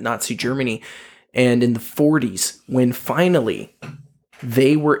 looking at Nazi Germany and in the 40s, when finally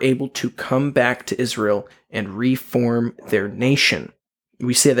they were able to come back to Israel and reform their nation.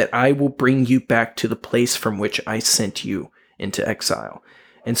 We say that I will bring you back to the place from which I sent you into exile.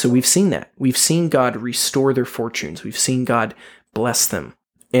 And so we've seen that. We've seen God restore their fortunes. We've seen God bless them.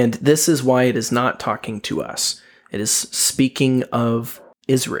 And this is why it is not talking to us. It is speaking of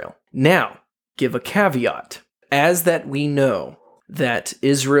Israel. Now, give a caveat. As that we know that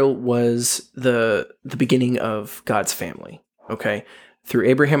Israel was the beginning of God's family, okay? Through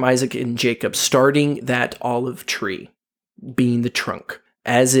Abraham, Isaac, and Jacob, starting that olive tree being the trunk.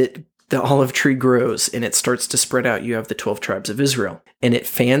 As the olive tree grows and it starts to spread out, you have the 12 tribes of Israel. And it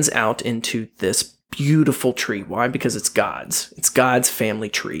fans out into this beautiful tree. Why? Because it's God's. It's God's family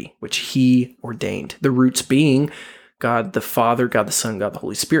tree, which he ordained. The roots being God the Father, God the Son, God the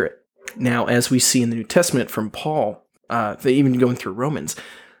Holy Spirit. Now, as we see in the New Testament from Paul, even going through Romans,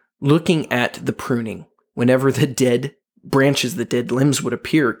 looking at the pruning, whenever the dead branches, the dead limbs would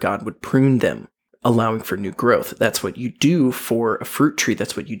appear, God would prune them, allowing for new growth. That's what you do for a fruit tree.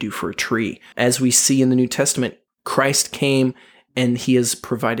 That's what you do for a tree. As we see in the New Testament, Christ came and he has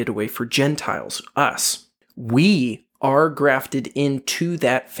provided a way for Gentiles, us. We are grafted into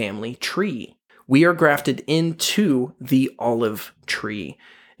that family tree. We are grafted into the olive tree.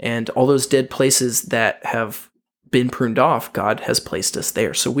 And all those dead places that have been pruned off, God has placed us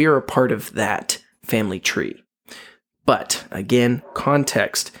there. So we are a part of that family tree. But again,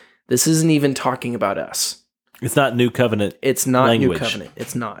 context, this isn't even talking about us. It's not new covenant. It's not language. new covenant.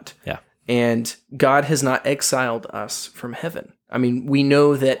 It's not. Yeah. And God has not exiled us from heaven. I mean, we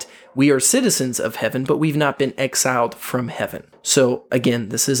know that we are citizens of heaven, but we've not been exiled from heaven. So again,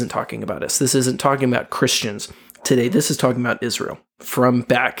 this isn't talking about us. This isn't talking about Christians today. This is talking about Israel from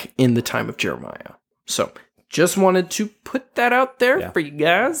back in the time of Jeremiah. So just wanted to put that out there for you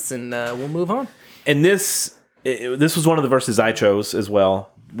guys, and we'll move on. And this was one of the verses I chose as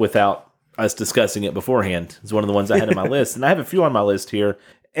well, without us discussing it beforehand. It's one of the ones I had on my list, and I have a few on my list here.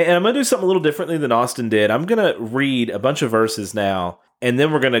 And I'm going to do something a little differently than Austin did. I'm going to read a bunch of verses now, and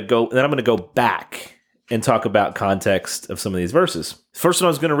then I'm going to go back and talk about context of some of these verses. First one I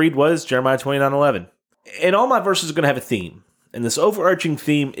was going to read was Jeremiah 29:11. And all my verses are going to have a theme. And this overarching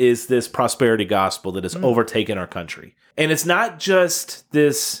theme is this prosperity gospel that has overtaken our country. And it's not just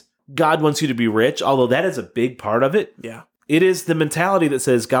this God wants you to be rich, although that is a big part of it. Yeah. It is the mentality that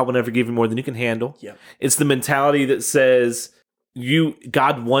says God will never give you more than you can handle. Yeah. It's the mentality that says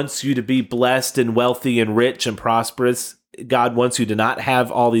God wants you to be blessed and wealthy and rich and prosperous. God wants you to not have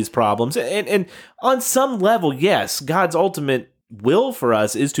all these problems. And on some level, yes, God's ultimate will for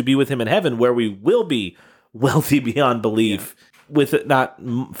us is to be with him in heaven, where we will be wealthy beyond belief, with it not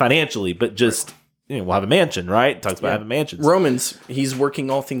financially, but just we'll have a mansion, right? It talks about having mansions. Romans, he's working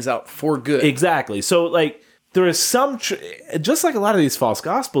all things out for good. Exactly. So like there is some, just like a lot of these false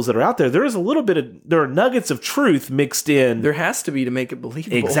gospels that are out there, there is a little bit of, there are nuggets of truth mixed in. There has to be to make it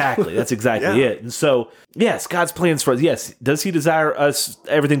believable. Exactly. That's exactly it. And so, yes, God's plans for us. Yes. Does he desire us,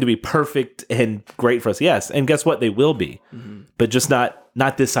 everything to be perfect and great for us? Yes. And guess what? They will be, but just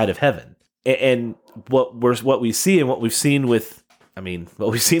not this side of heaven. And what we see and what we've seen with,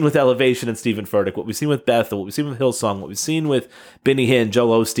 what we've seen with Elevation and Stephen Furtick, what we've seen with Bethel, what we've seen with Hillsong, what we've seen with Benny Hinn,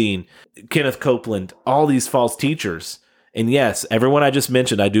 Joel Osteen, Kenneth Copeland, all these false teachers. And yes, everyone I just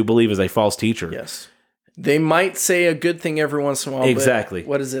mentioned, I do believe is a false teacher. Yes. They might say a good thing every once in a while. Exactly. But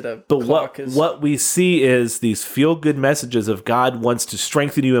what is it? But what we see is these feel-good messages of God wants to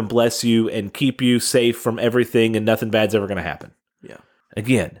strengthen you and bless you and keep you safe from everything and nothing bad's ever going to happen. Yeah.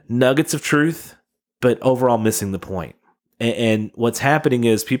 Again, nuggets of truth, but overall missing the point. And what's happening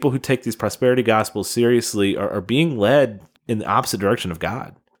is people who take these prosperity gospels seriously are being led in the opposite direction of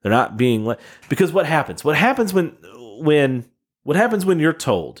God. They're not being led, because what happens? What happens when you're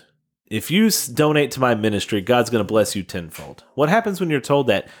told if you donate to my ministry, God's going to bless you tenfold. What happens when you're told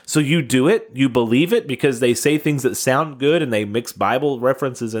that? So you do it, you believe it because they say things that sound good and they mix Bible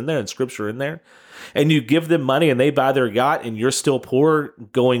references in there and scripture in there. And you give them money and they buy their yacht and you're still poor,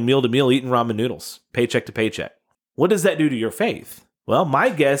 going meal to meal, eating ramen noodles, paycheck to paycheck. What does that do to your faith? Well, my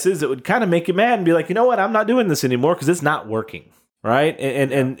guess is it would kind of make you mad and be like, you know what? I'm not doing this anymore because it's not working, right?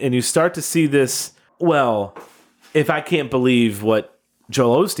 And you start to see this, well, if I can't believe what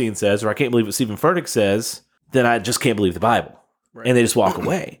Joel Osteen says, or I can't believe what Stephen Furtick says, then I just can't believe the Bible. Right. And they just walk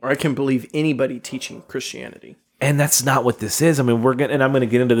away. Or I can believe anybody teaching Christianity. And that's not what this is. I mean, and I'm going to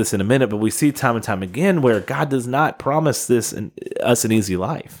get into this in a minute, but we see time and time again where God does not promise us an easy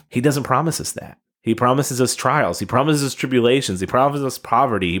life. He doesn't promise us that. He promises us trials. He promises us tribulations. He promises us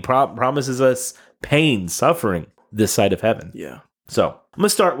poverty. He promises us pain, suffering this side of heaven. Yeah. So I'm going to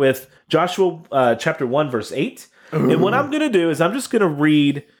start with Joshua chapter 1, verse 8. And what I'm going to do is I'm going to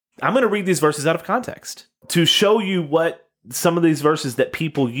read these verses out of context to show you what some of these verses that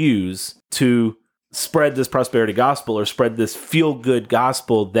people use to spread this prosperity gospel or spread this feel-good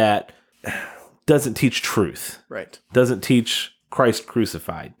gospel that doesn't teach truth. Right. Doesn't teach Christ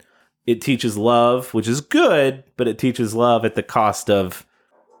crucified. It teaches love, which is good, but it teaches love at the cost of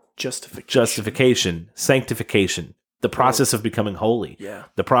justification, sanctification, the process of becoming holy,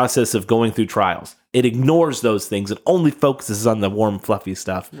 the process of going through trials. It ignores those things and only focuses on the warm, fluffy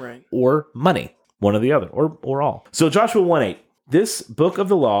stuff, right, or money, one or the other, or all. So Joshua 1:8, this book of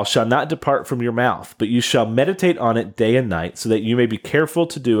the law shall not depart from your mouth, but you shall meditate on it day and night, so that you may be careful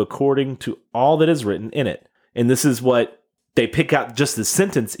to do according to all that is written in it. And this is what they pick out, just the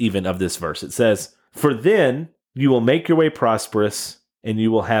sentence even of this verse. It says, for then you will make your way prosperous and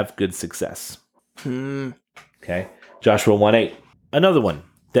you will have good success. Okay. Joshua 1:8, another one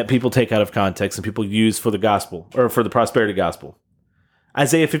that people take out of context and people use for the gospel, or for the prosperity gospel.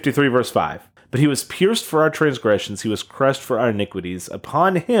 Isaiah 53, verse 5. But he was pierced for our transgressions, he was crushed for our iniquities.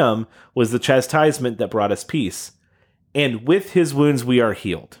 Upon him was the chastisement that brought us peace. And with his wounds we are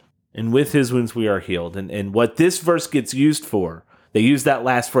healed. And with his wounds we are healed. And what this verse gets used for, they use that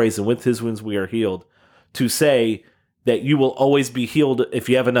last phrase, and with his wounds we are healed, to say that you will always be healed. If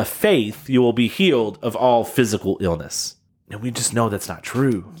you have enough faith, you will be healed of all physical illness. And we just know that's not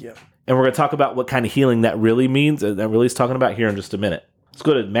true. Yep. And we're going to talk about what kind of healing that really means, that really is talking about here in just a minute. Let's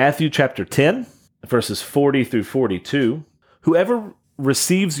go to Matthew chapter 10, verses 40 through 42. Whoever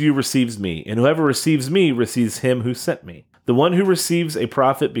receives you receives me, and whoever receives me receives him who sent me. The one who receives a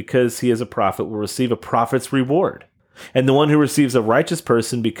prophet because he is a prophet will receive a prophet's reward. And the one who receives a righteous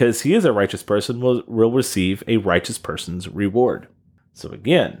person because he is a righteous person will receive a righteous person's reward. So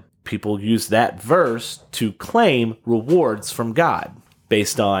again, people use that verse to claim rewards from God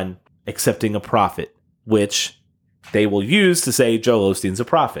based on accepting a prophet, which they will use to say Joel Osteen's a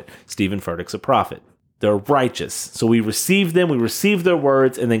prophet, Stephen Furtick's a prophet. They're righteous. So we receive them, we receive their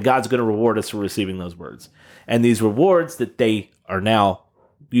words, and then God's going to reward us for receiving those words. And these rewards that they are now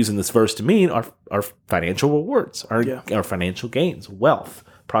using this verse to mean are financial rewards, are financial gains, wealth,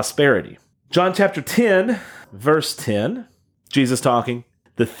 prosperity. John chapter 10, verse 10, Jesus talking,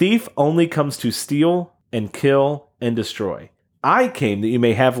 the thief only comes to steal and kill and destroy. I came that you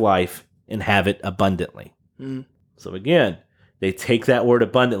may have life and have it abundantly. So again, they take that word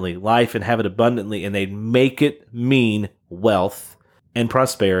abundantly, life and have it abundantly, and they make it mean wealth and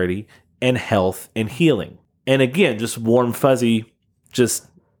prosperity and health and healing. And again, just warm, fuzzy, just,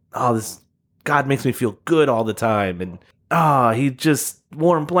 this God makes me feel good all the time. And he just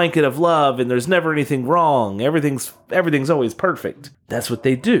warm blanket of love, and there's never anything wrong. Everything's always perfect. That's what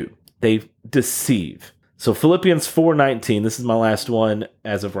they do. They deceive. So Philippians 4:19, this is my last one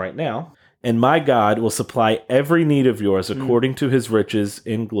as of right now. And my God will supply every need of yours according to his riches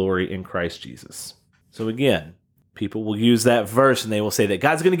in glory in Christ Jesus. So again, people will use that verse and they will say that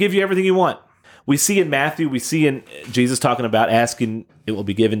God's going to give you everything you want. We see in Matthew, we see in Jesus talking about asking, it will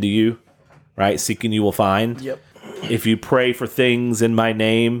be given to you, right? Seeking, you will find. Yep. If you pray for things in my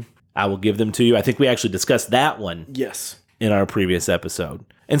name, I will give them to you. I think we actually discussed that one. Yes. In our previous episode.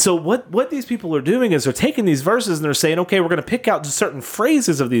 And so what these people are doing is they're taking these verses and they're saying, okay, we're going to pick out just certain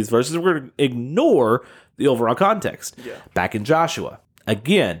phrases of these verses. We're going to ignore the overall context. Yeah. Back in Joshua,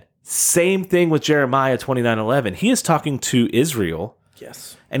 again, same thing with Jeremiah 29:11. He is talking to Israel.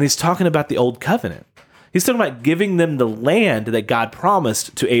 Yes. And he's talking about the old covenant. He's talking about giving them the land that God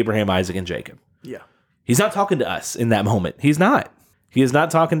promised to Abraham, Isaac, and Jacob. Yeah. He's not talking to us in that moment. He's not. He is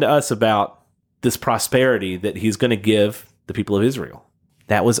not talking to us about this prosperity that he's going to give the people of Israel.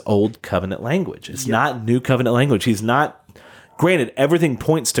 That was old covenant language. It's not new covenant language. He's not, granted, everything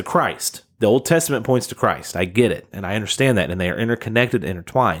points to Christ. The Old Testament points to Christ. I get it. And I understand that. And they are interconnected,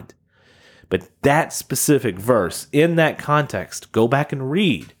 intertwined. But that specific verse, in that context, go back and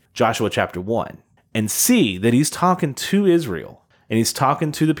read Joshua chapter 1 and see that he's talking to Israel. And he's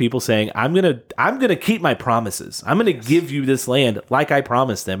talking to the people saying, I'm gonna keep my promises. I'm gonna give you this land like I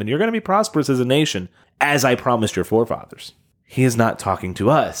promised them, and you're gonna be prosperous as a nation, as I promised your forefathers. He is not talking to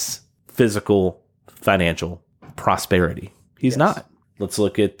us physical, financial prosperity. He's not. Let's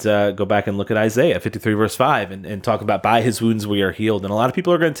look at, go back and look at Isaiah 53 verse 5 and talk about by his wounds we are healed. And a lot of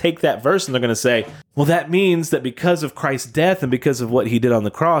people are going to take that verse and they're going to say, well, that means that because of Christ's death and because of what he did on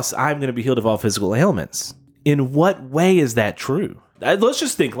the cross, I'm going to be healed of all physical ailments. In what way is that true? Let's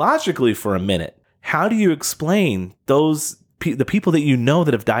just think logically for a minute. How do you explain the people that you know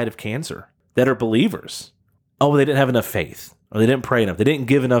that have died of cancer, that are believers? Oh, they didn't have enough faith, or they didn't pray enough. They didn't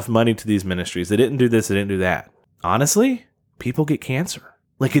give enough money to these ministries. They didn't do this. They didn't do that. Honestly, people get cancer.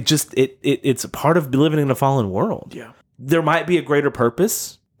 Like it's a part of living in a fallen world. Yeah. There might be a greater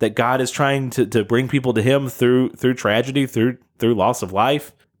purpose that God is trying to bring people to him through tragedy, through loss of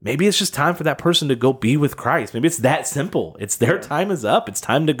life. Maybe it's just time for that person to go be with Christ. Maybe it's that simple. It's their time is up. It's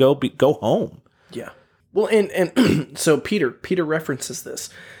time to go home. Yeah. Well, and so Peter references this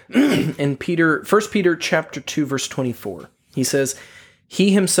in 1 Peter chapter 2 verse 24. He says,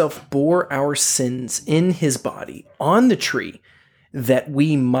 "He himself bore our sins in his body on the tree, that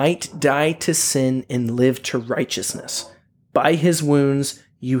we might die to sin and live to righteousness. By his wounds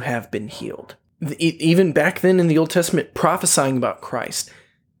you have been healed." Even back then in the Old Testament, prophesying about Christ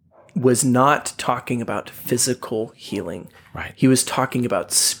was not talking about physical healing. Right. He was talking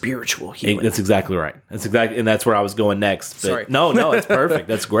about spiritual healing. That's exactly right. And that's where I was going next. But Sorry. No, it's perfect.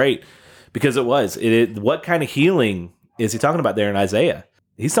 That's great. Because it was. What kind of healing is he talking about there in Isaiah?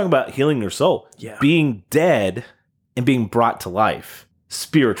 He's talking about healing your soul. Yeah. Being dead and being brought to life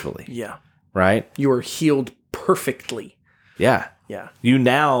spiritually. Yeah. Right? You are healed perfectly. Yeah. Yeah. You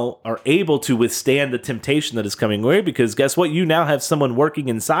now are able to withstand the temptation that is coming away, because guess what? You now have someone working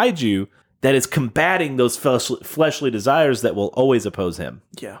inside you that is combating those fleshly desires that will always oppose him.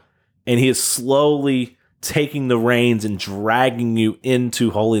 Yeah. And he is slowly taking the reins and dragging you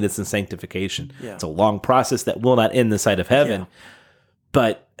into holiness and sanctification. Yeah. It's a long process that will not end the sight of heaven. Yeah.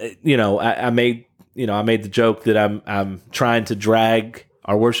 But I made the joke that I'm trying to drag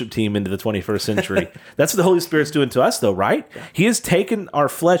our worship team into the 21st century. That's what the Holy Spirit's doing to us, though, right? Yeah. He has taken our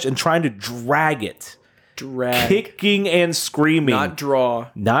flesh and trying to drag it. Kicking and screaming. Not draw.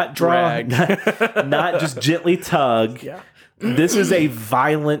 Not just gently tug. Yeah. This is a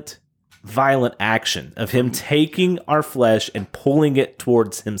violent action of him taking our flesh and pulling it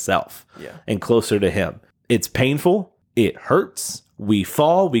towards himself and closer to him. It's painful. It hurts. We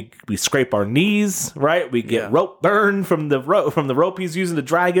fall. We scrape our knees. Right. We get rope burn from the rope he's using to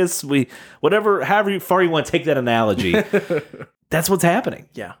drag us. However far you want to take that analogy. That's what's happening.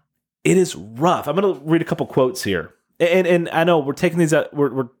 Yeah. It is rough. I'm going to read a couple quotes here. And I know we're taking these out.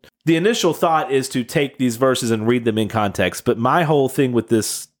 The initial thought is to take these verses and read them in context. But my whole thing with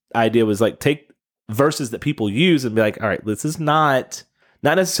this idea was like, take verses that people use and be like, all right, this is not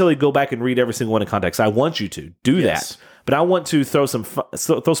necessarily go back and read every single one in context. I want you to do that. But I want to throw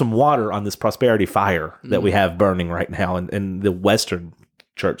some water on this prosperity fire that we have burning right now in the Western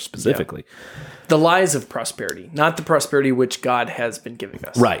church specifically. Yeah. The lies of prosperity, not the prosperity which God has been giving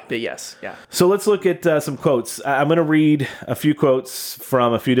us. Right. But yes. Yeah. So let's look at some quotes. I'm going to read a few quotes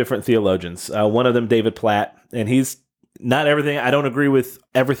from a few different theologians. One of them, David Platt, and he's not everything. I don't agree with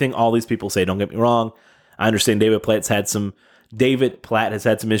everything all these people say. Don't get me wrong. I understand David Platt has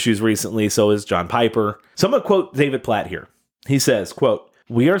had some issues recently. So has John Piper. So I'm going to quote David Platt here. He says, quote,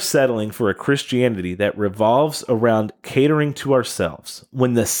 "We are settling for a Christianity that revolves around catering to ourselves,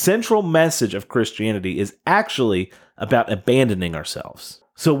 when the central message of Christianity is actually about abandoning ourselves."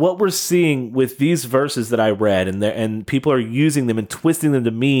 So what we're seeing with these verses that I read, and people are using them and twisting them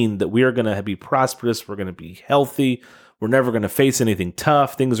to mean that we are going to be prosperous, we're going to be healthy, we're never going to face anything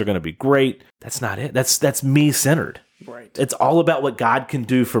tough, things are going to be great. That's not it. That's me-centered. Right. It's all about what God can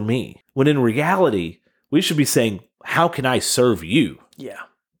do for me. When in reality, we should be saying, how can I serve you? Yeah.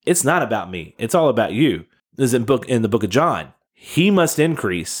 It's not about me. It's all about you. This is in the book of John. He must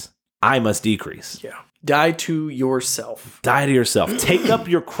increase. I must decrease. Yeah. Die to yourself. Die to yourself. Take up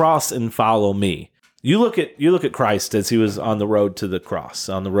your cross and follow me. You look at Christ as he was on the road to the cross,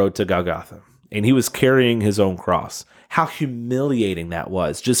 on the road to Golgotha, and he was carrying his own cross. How humiliating that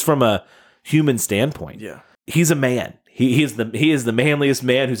was, just from a human standpoint. Yeah. He's a man. He is the manliest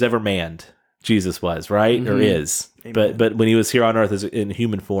man who's ever manned. Jesus was, right? Mm-hmm. Or is. Amen. But when he was here on earth in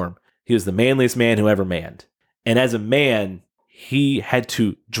human form, he was the manliest man who ever manned. And as a man, he had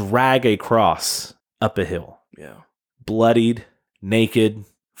to drag a cross up a hill. Yeah. Bloodied, naked,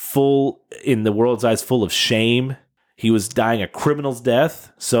 full, in the world's eyes, full of shame. He was dying a criminal's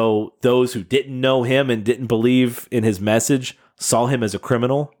death. So those who didn't know him and didn't believe in his message saw him as a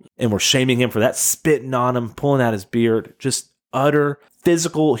criminal and were shaming him for that, spitting on him, pulling out his beard. Just utter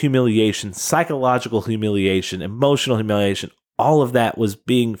physical humiliation, psychological humiliation, emotional humiliation. All of that was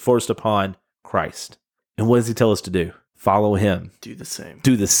being forced upon Christ. And what does he tell us to do? Follow him. Do the same.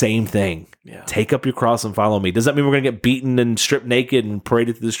 Do the same thing. Yeah. Take up your cross and follow me. Does that mean we're going to get beaten and stripped naked and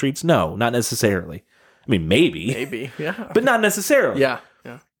paraded through the streets? No, not necessarily. I mean, maybe, yeah. but not necessarily. Yeah.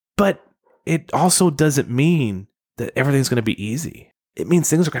 But it also doesn't mean that everything's going to be easy. It means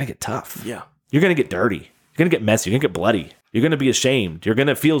things are going to get tough. Yeah. You're going to get dirty. You're going to get messy. You're going to get bloody. You're going to be ashamed. You're going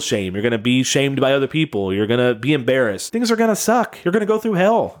to feel shame. You're going to be shamed by other people. You're going to be embarrassed. Things are going to suck. You're going to go through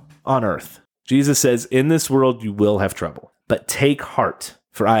hell on earth. Jesus says, in this world you will have trouble, but take heart,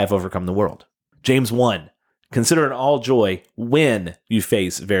 for I have overcome the world. James 1, consider it all joy when you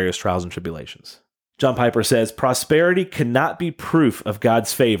face various trials and tribulations. John Piper says, prosperity cannot be proof of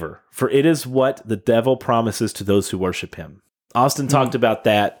God's favor, for it is what the devil promises to those who worship him. Austin talked about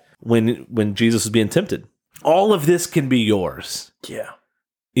that when Jesus was being tempted. All of this can be yours. Yeah.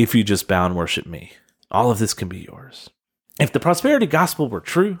 If you just bow and worship me. All of this can be yours. If the prosperity gospel were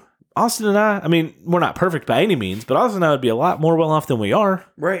true, Austin and I mean, we're not perfect by any means, but Austin and I would be a lot more well off than we are.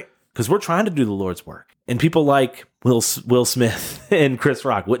 Right. Because we're trying to do the Lord's work. And people like Will Smith and Chris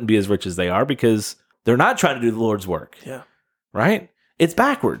Rock wouldn't be as rich as they are because they're not trying to do the Lord's work. Yeah. Right? It's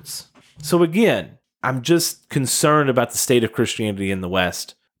backwards. So again, I'm just concerned about the state of Christianity in the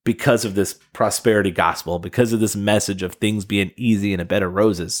West because of this prosperity gospel, because of this message of things being easy and a bed of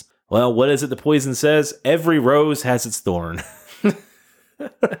roses. Well, what is it the poison says? Every rose has its thorn.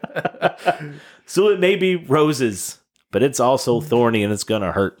 So it may be roses, but it's also thorny and it's going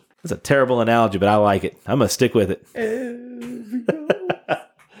to hurt. It's a terrible analogy, but I like it. I'm going to stick with it.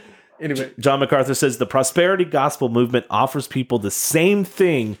 Anyway, John MacArthur says the prosperity gospel movement offers people the same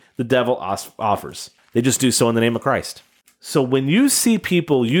thing the devil offers. They just do so in the name of Christ. So when you see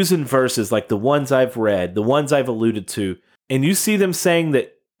people using verses like the ones I've read, the ones I've alluded to, and you see them saying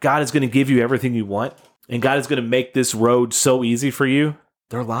that God is going to give you everything you want and God is going to make this road so easy for you,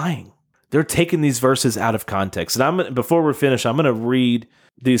 they're lying. They're taking these verses out of context. And before we're finished, I'm going to read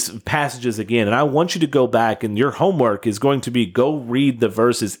these passages again. And I want you to go back, and your homework is going to be go read the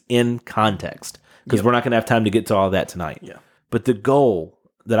verses in context, because we're not going to have time to get to all that tonight. Yeah. But the goal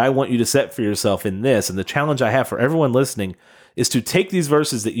that I want you to set for yourself in this, and the challenge I have for everyone listening, is to take these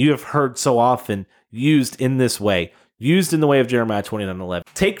verses that you have heard so often used in this way, used in the way of Jeremiah 29:11.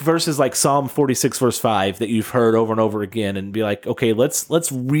 Take verses like Psalm 46 verse 5 that you've heard over and over again and be like, okay,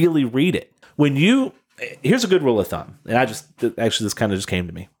 let's really read it. Here's a good rule of thumb, and this kind of just came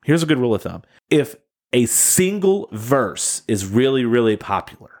to me. Here's a good rule of thumb. If a single verse is really, really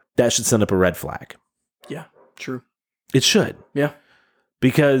popular, that should send up a red flag. Yeah, true. It should. Yeah.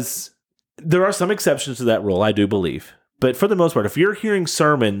 Because there are some exceptions to that rule, I do believe. But for the most part, if you're hearing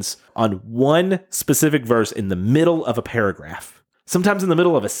sermons on one specific verse in the middle of a paragraph, sometimes in the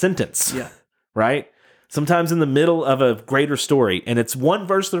middle of a sentence, right? Sometimes in the middle of a greater story, and it's one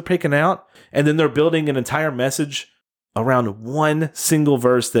verse they're picking out, and then they're building an entire message around one single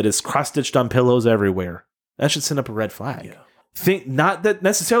verse that is cross-stitched on pillows everywhere, that should send up a red flag. Yeah. Think not that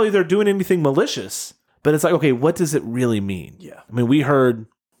necessarily they're doing anything malicious, but it's like, okay, what does it really mean? Yeah. I mean, we've heard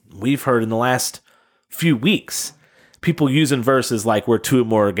in the last few weeks people using verses like where two or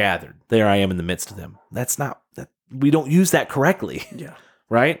more are gathered, there I am in the midst of them. We don't use that correctly. Yeah.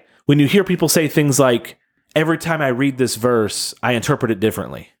 Right? When you hear people say things like, every time I read this verse, I interpret it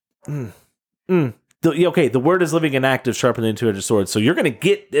differently. The word is living and active, sharper than a two-edged sword. So you're going to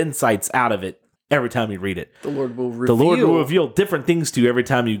get insights out of it every time you read it. The Lord will reveal different things to you every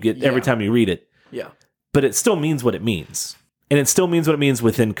time you read it. Yeah. But it still means what it means. And it still means what it means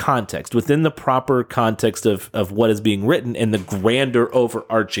within context, within the proper context of what is being written and the grander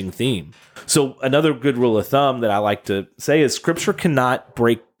overarching theme. So another good rule of thumb that I like to say is Scripture cannot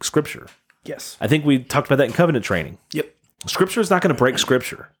break Scripture. Yes. I think we talked about that in covenant training. Yep. Scripture is not going to break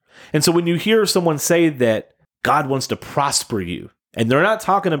Scripture. And so when you hear someone say that God wants to prosper you, and they're not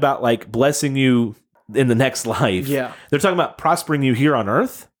talking about like blessing you in the next life. Yeah. They're talking about prospering you here on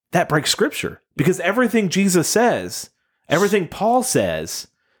earth. That breaks Scripture. Because everything Jesus says, everything Paul says,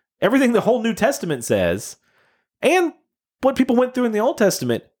 everything the whole New Testament says, and what people went through in the Old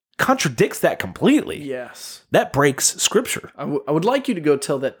Testament contradicts that completely. Yes. That breaks Scripture. I would like you to go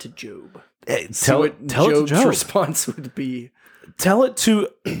tell that to Job. Tell it to Job. Response would be. Tell it to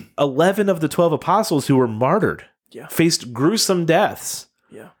 11 of the 12 apostles who were martyred. Yeah. Faced gruesome deaths.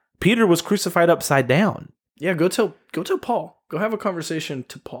 Yeah. Peter was crucified upside down. Yeah, go tell Paul. Go have a conversation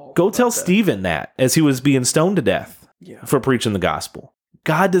to Paul. Go about tell that. Stephen that as he was being stoned to death Yeah. for preaching the gospel.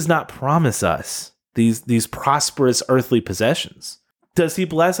 God does not promise us these prosperous earthly possessions. Does he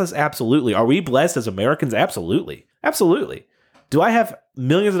bless us? Absolutely. Are we blessed as Americans? Absolutely. Absolutely. Do I have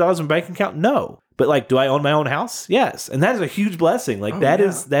millions of dollars in my bank account? No. But like, do I own my own house? Yes. And that is a huge blessing. Like that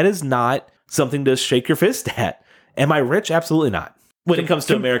is not something to shake your fist at. Am I rich? Absolutely not. When it comes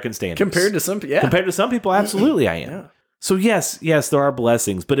to American standards. Compared to some people, absolutely I am. Yeah. So yes, there are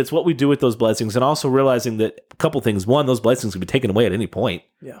blessings, but it's what we do with those blessings, and also realizing that a couple things. One, those blessings can be taken away at any point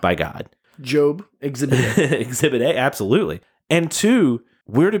by God. Job, Exhibit A. Exhibit A, absolutely. And two,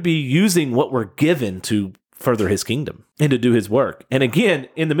 we're to be using what we're given to further his kingdom and to do his work. And again,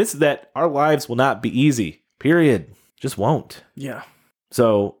 in the midst of that, our lives will not be easy. Period. Just won't. Yeah.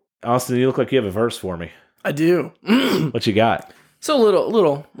 So, Austin, you look like you have a verse for me. I do. What you got? So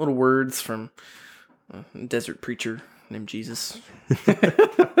little words from a desert preacher named Jesus.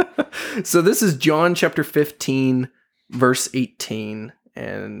 So this is John chapter 15, verse 18,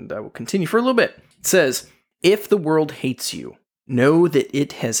 and I will continue for a little bit. It says, "If the world hates you, know that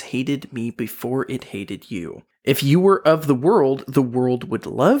it has hated me before it hated you. If you were of the world would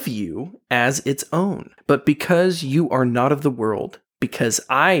love you as its own. But because you are not of the world, because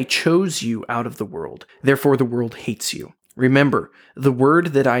I chose you out of the world, therefore the world hates you. Remember the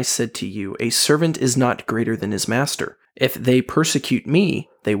word that I said to you, a servant is not greater than his master. If they persecute me,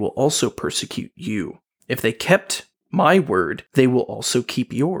 they will also persecute you. If they kept my word, they will also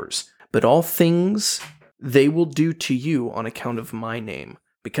keep yours. But all things they will do to you on account of my name,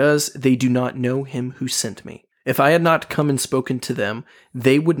 because they do not know him who sent me. If I had not come and spoken to them,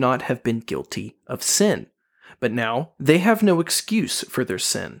 they would not have been guilty of sin. But now they have no excuse for their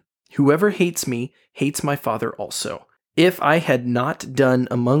sin. Whoever hates me hates my Father also. If I had not done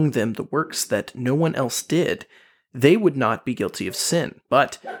among them the works that no one else did, they would not be guilty of sin.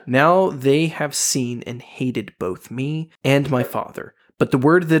 But now they have seen and hated both me and my Father. But the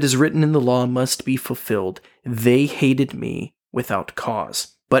word that is written in the law must be fulfilled. They hated me without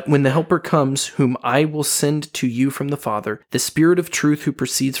cause. But when the Helper comes, whom I will send to you from the Father, the Spirit of truth who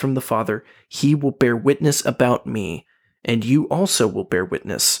proceeds from the Father, he will bear witness about me, and you also will bear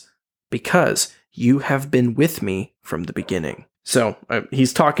witness, because you have been with me from the beginning." So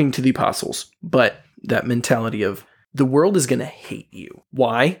he's talking to the apostles, but that mentality of the world is going to hate you.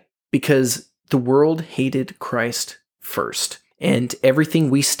 Why? Because the world hated Christ first, and everything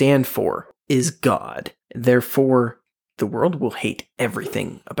we stand for is God. Therefore, the world will hate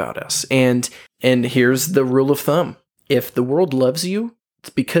everything about us. And here's the rule of thumb. If the world loves you, it's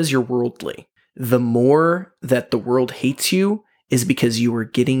because you're worldly. The more that the world hates you is because you are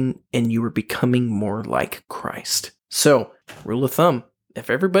getting and you are becoming more like Christ. So, rule of thumb, if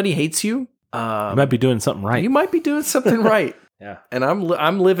everybody hates you, You might be doing something right. you might be doing something right. Yeah. And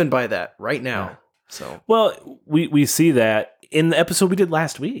I'm living by that right now. Yeah. So, Well, we see that in the episode we did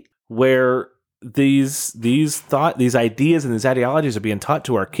last week, where these ideas and these ideologies are being taught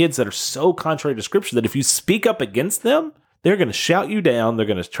to our kids that are so contrary to Scripture that if you speak up against them, they're going to shout you down. They're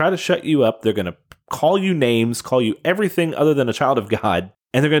going to try to shut you up. They're going to call you names, call you everything other than a child of God.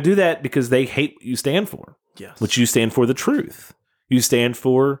 And they're going to do that because they hate what you stand for. yes. Which you stand for the truth. You stand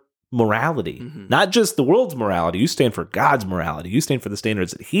for morality. Mhm. Not just the world's morality. You stand for God's morality. You stand for the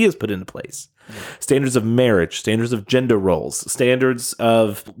standards that he has put into place. Standards of marriage, standards of gender roles, standards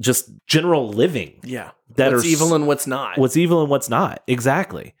of just general living. Yeah. That What's are evil and what's not. What's evil and what's not.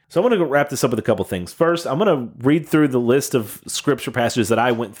 Exactly. So I'm going to wrap this up with a couple things. First, I'm going to read through the list of scripture passages that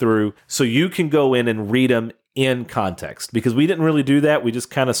I went through so you can go in and read them in context, because we didn't really do that. We just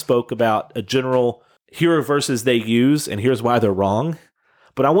kind of spoke about a general, here are verses they use and here's why they're wrong.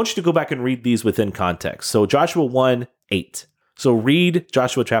 But I want you to go back and read these within context. So Joshua 1:8. So read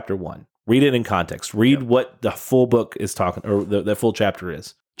Joshua chapter 1. Read it in context. Read what the full book is talking, or the full chapter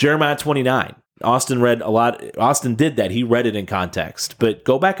is. Jeremiah 29. Austin read a lot. Austin did that. He read it in context. But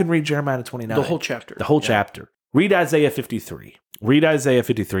go back and read Jeremiah 29. the whole chapter. The whole chapter. Read Isaiah 53. Read Isaiah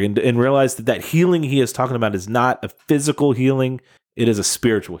 53 and realize that healing he is talking about is not a physical healing. It is a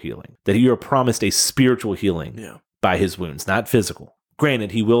spiritual healing. That you are promised a spiritual healing by his wounds, not physical.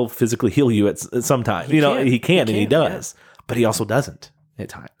 Granted, he will physically heal you at some time. He can and he does. Yeah. But he also doesn't at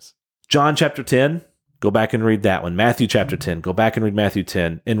times. John chapter 10. Go back and read that one. Matthew chapter 10. Go back and read Matthew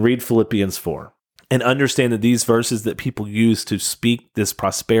 10 and read Philippians 4. And understand that these verses that people use to speak this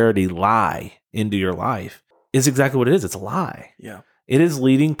prosperity lie into your life is exactly what it is. It's a lie. Yeah. It is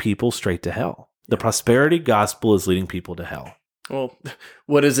leading people straight to hell. The prosperity gospel is leading people to hell. Well,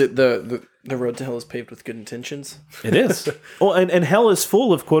 what is it? The road to hell is paved with good intentions. It is. Well, and hell is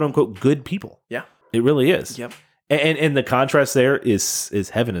full of quote unquote good people. Yeah. It really is. Yep. And the contrast there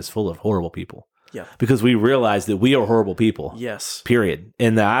is heaven is full of horrible people. Yeah. Because we realize that we are horrible people. Yes. Period.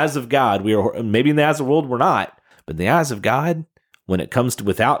 In the eyes of God, we are, maybe in the eyes of the world, we're not. But in the eyes of God, when it comes to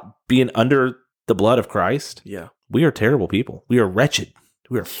without being under the blood of Christ, Yeah. we are terrible people. We are wretched.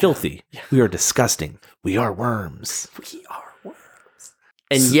 We are filthy. Yeah. We are disgusting. We are worms. We are worms.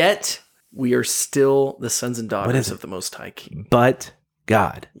 And yet, we are still the sons and daughters of the Most High King. But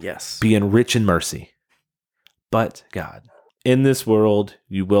God, Yes. being rich in mercy. But God, in this world,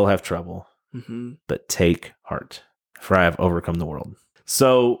 you will have trouble. Mm-hmm. But take heart, for I have overcome the world.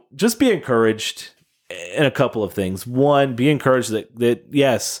 So just be encouraged in a couple of things. One, be encouraged that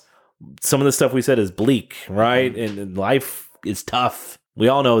yes, some of the stuff we said is bleak, right? And life is tough. We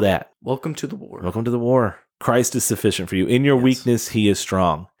all know that. Welcome to the war. Welcome to the war. Christ is sufficient for you. In your weakness, he is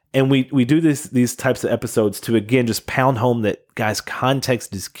strong. And we do these types of episodes to, again, just pound home that, guys,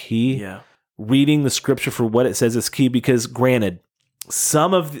 context is key. Yeah. Reading the scripture for what it says is key because, granted,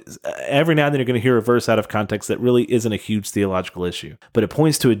 every now and then you're going to hear a verse out of context that really isn't a huge theological issue, but it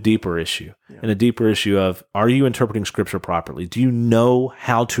points to a deeper issue, and a deeper issue of, are you interpreting scripture properly? Do you know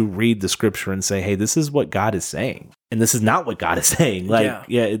how to read the scripture and say, hey, this is what God is saying, and this is not what God is saying?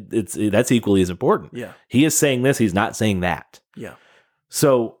 That's equally as important. Yeah. He is saying this, he's not saying that. Yeah.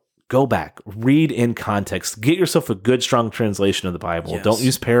 So go back, read in context, get yourself a good, strong translation of the Bible. Yes. Don't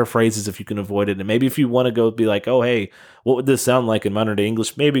use paraphrases if you can avoid it. And maybe if you want to go be like, oh, hey, what would this sound like in modern day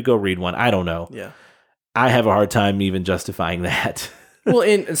English? Maybe go read one. I don't know. Yeah. I have a hard time even justifying that. Well,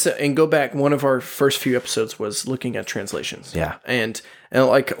 and go back. One of our first few episodes was looking at translations. Yeah. And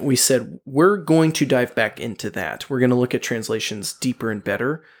like we said, we're going to dive back into that. We're going to look at translations deeper and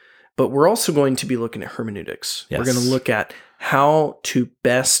better, but we're also going to be looking at hermeneutics. Yes. We're going to look at how to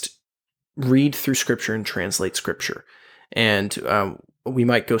best read through scripture and translate scripture. And we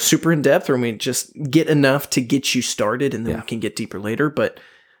might go super in depth, or we just get enough to get you started, and then we can get deeper later, but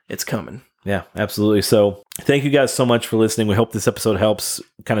it's coming. Yeah, absolutely. So thank you guys so much for listening. We hope this episode helps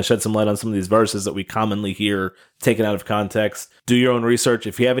kind of shed some light on some of these verses that we commonly hear taken out of context. Do your own research.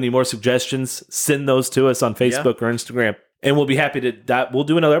 If you have any more suggestions, send those to us on Facebook or Instagram. And we'll be happy to, we'll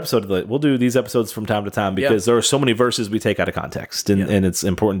do another episode of it. We'll do these episodes from time to time because there are so many verses we take out of context. And it's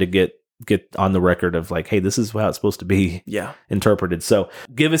important to get on the record of like, hey, this is how it's supposed to be interpreted. So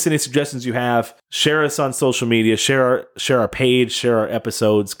give us any suggestions you have. Share us on social media. Share our page. Share our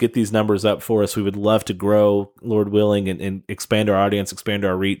episodes. Get these numbers up for us. We would love to grow, Lord willing, and expand our audience, expand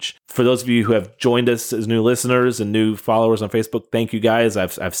our reach. For those of you who have joined us as new listeners and new followers on Facebook, thank you guys.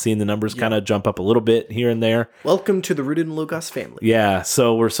 I've seen the numbers kind of jump up a little bit here and there. Welcome to the Rooted in Logos family. Yeah,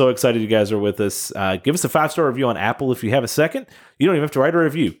 so we're so excited you guys are with us. Give us a 5-star review on Apple if you have a second. You don't even have to write a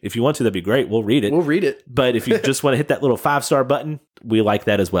review. If you want to, that'd be great. We'll read it. We'll read it. But if you just want to hit that little 5-star button, we like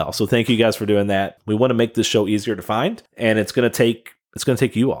that as well. So thank you guys for doing that. We want to make this show easier to find, and it's going to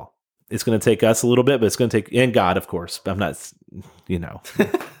take you all. It's going to take us a little bit, but it's going to take, and God, of course. I'm not,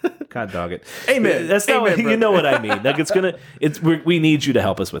 God dog it. Amen. That's not Amen, what, you know what I mean. Like we need you to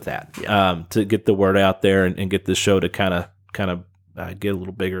help us with that, to get the word out there and get this show to kind of get a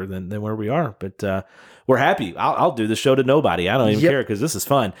little bigger than where we are. But we're happy. I'll do the show to nobody. I don't even care because this is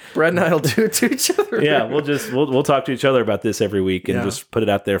fun. Brad and I'll do it to each other. Yeah, we'll talk to each other about this every week and just put it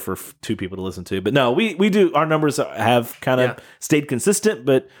out there for 2 people to listen to. But no, we do. Our numbers have kind of stayed consistent,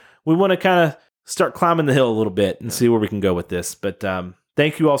 but we want to kind of start climbing the hill a little bit and see where we can go with this. But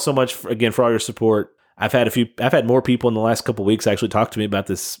thank you all so much for all your support. I've had more people in the last couple of weeks actually talk to me about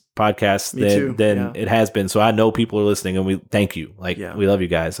this podcast than it has been. So I know people are listening, and we thank you. We love you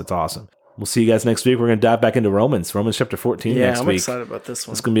guys. That's awesome. We'll see you guys next week. We're going to dive back into Romans chapter 14 next week. I'm excited about this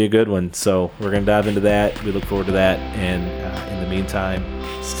one. It's going to be a good one. So we're going to dive into that. We look forward to that. And in the meantime,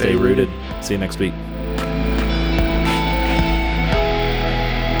 stay rooted. See you next week.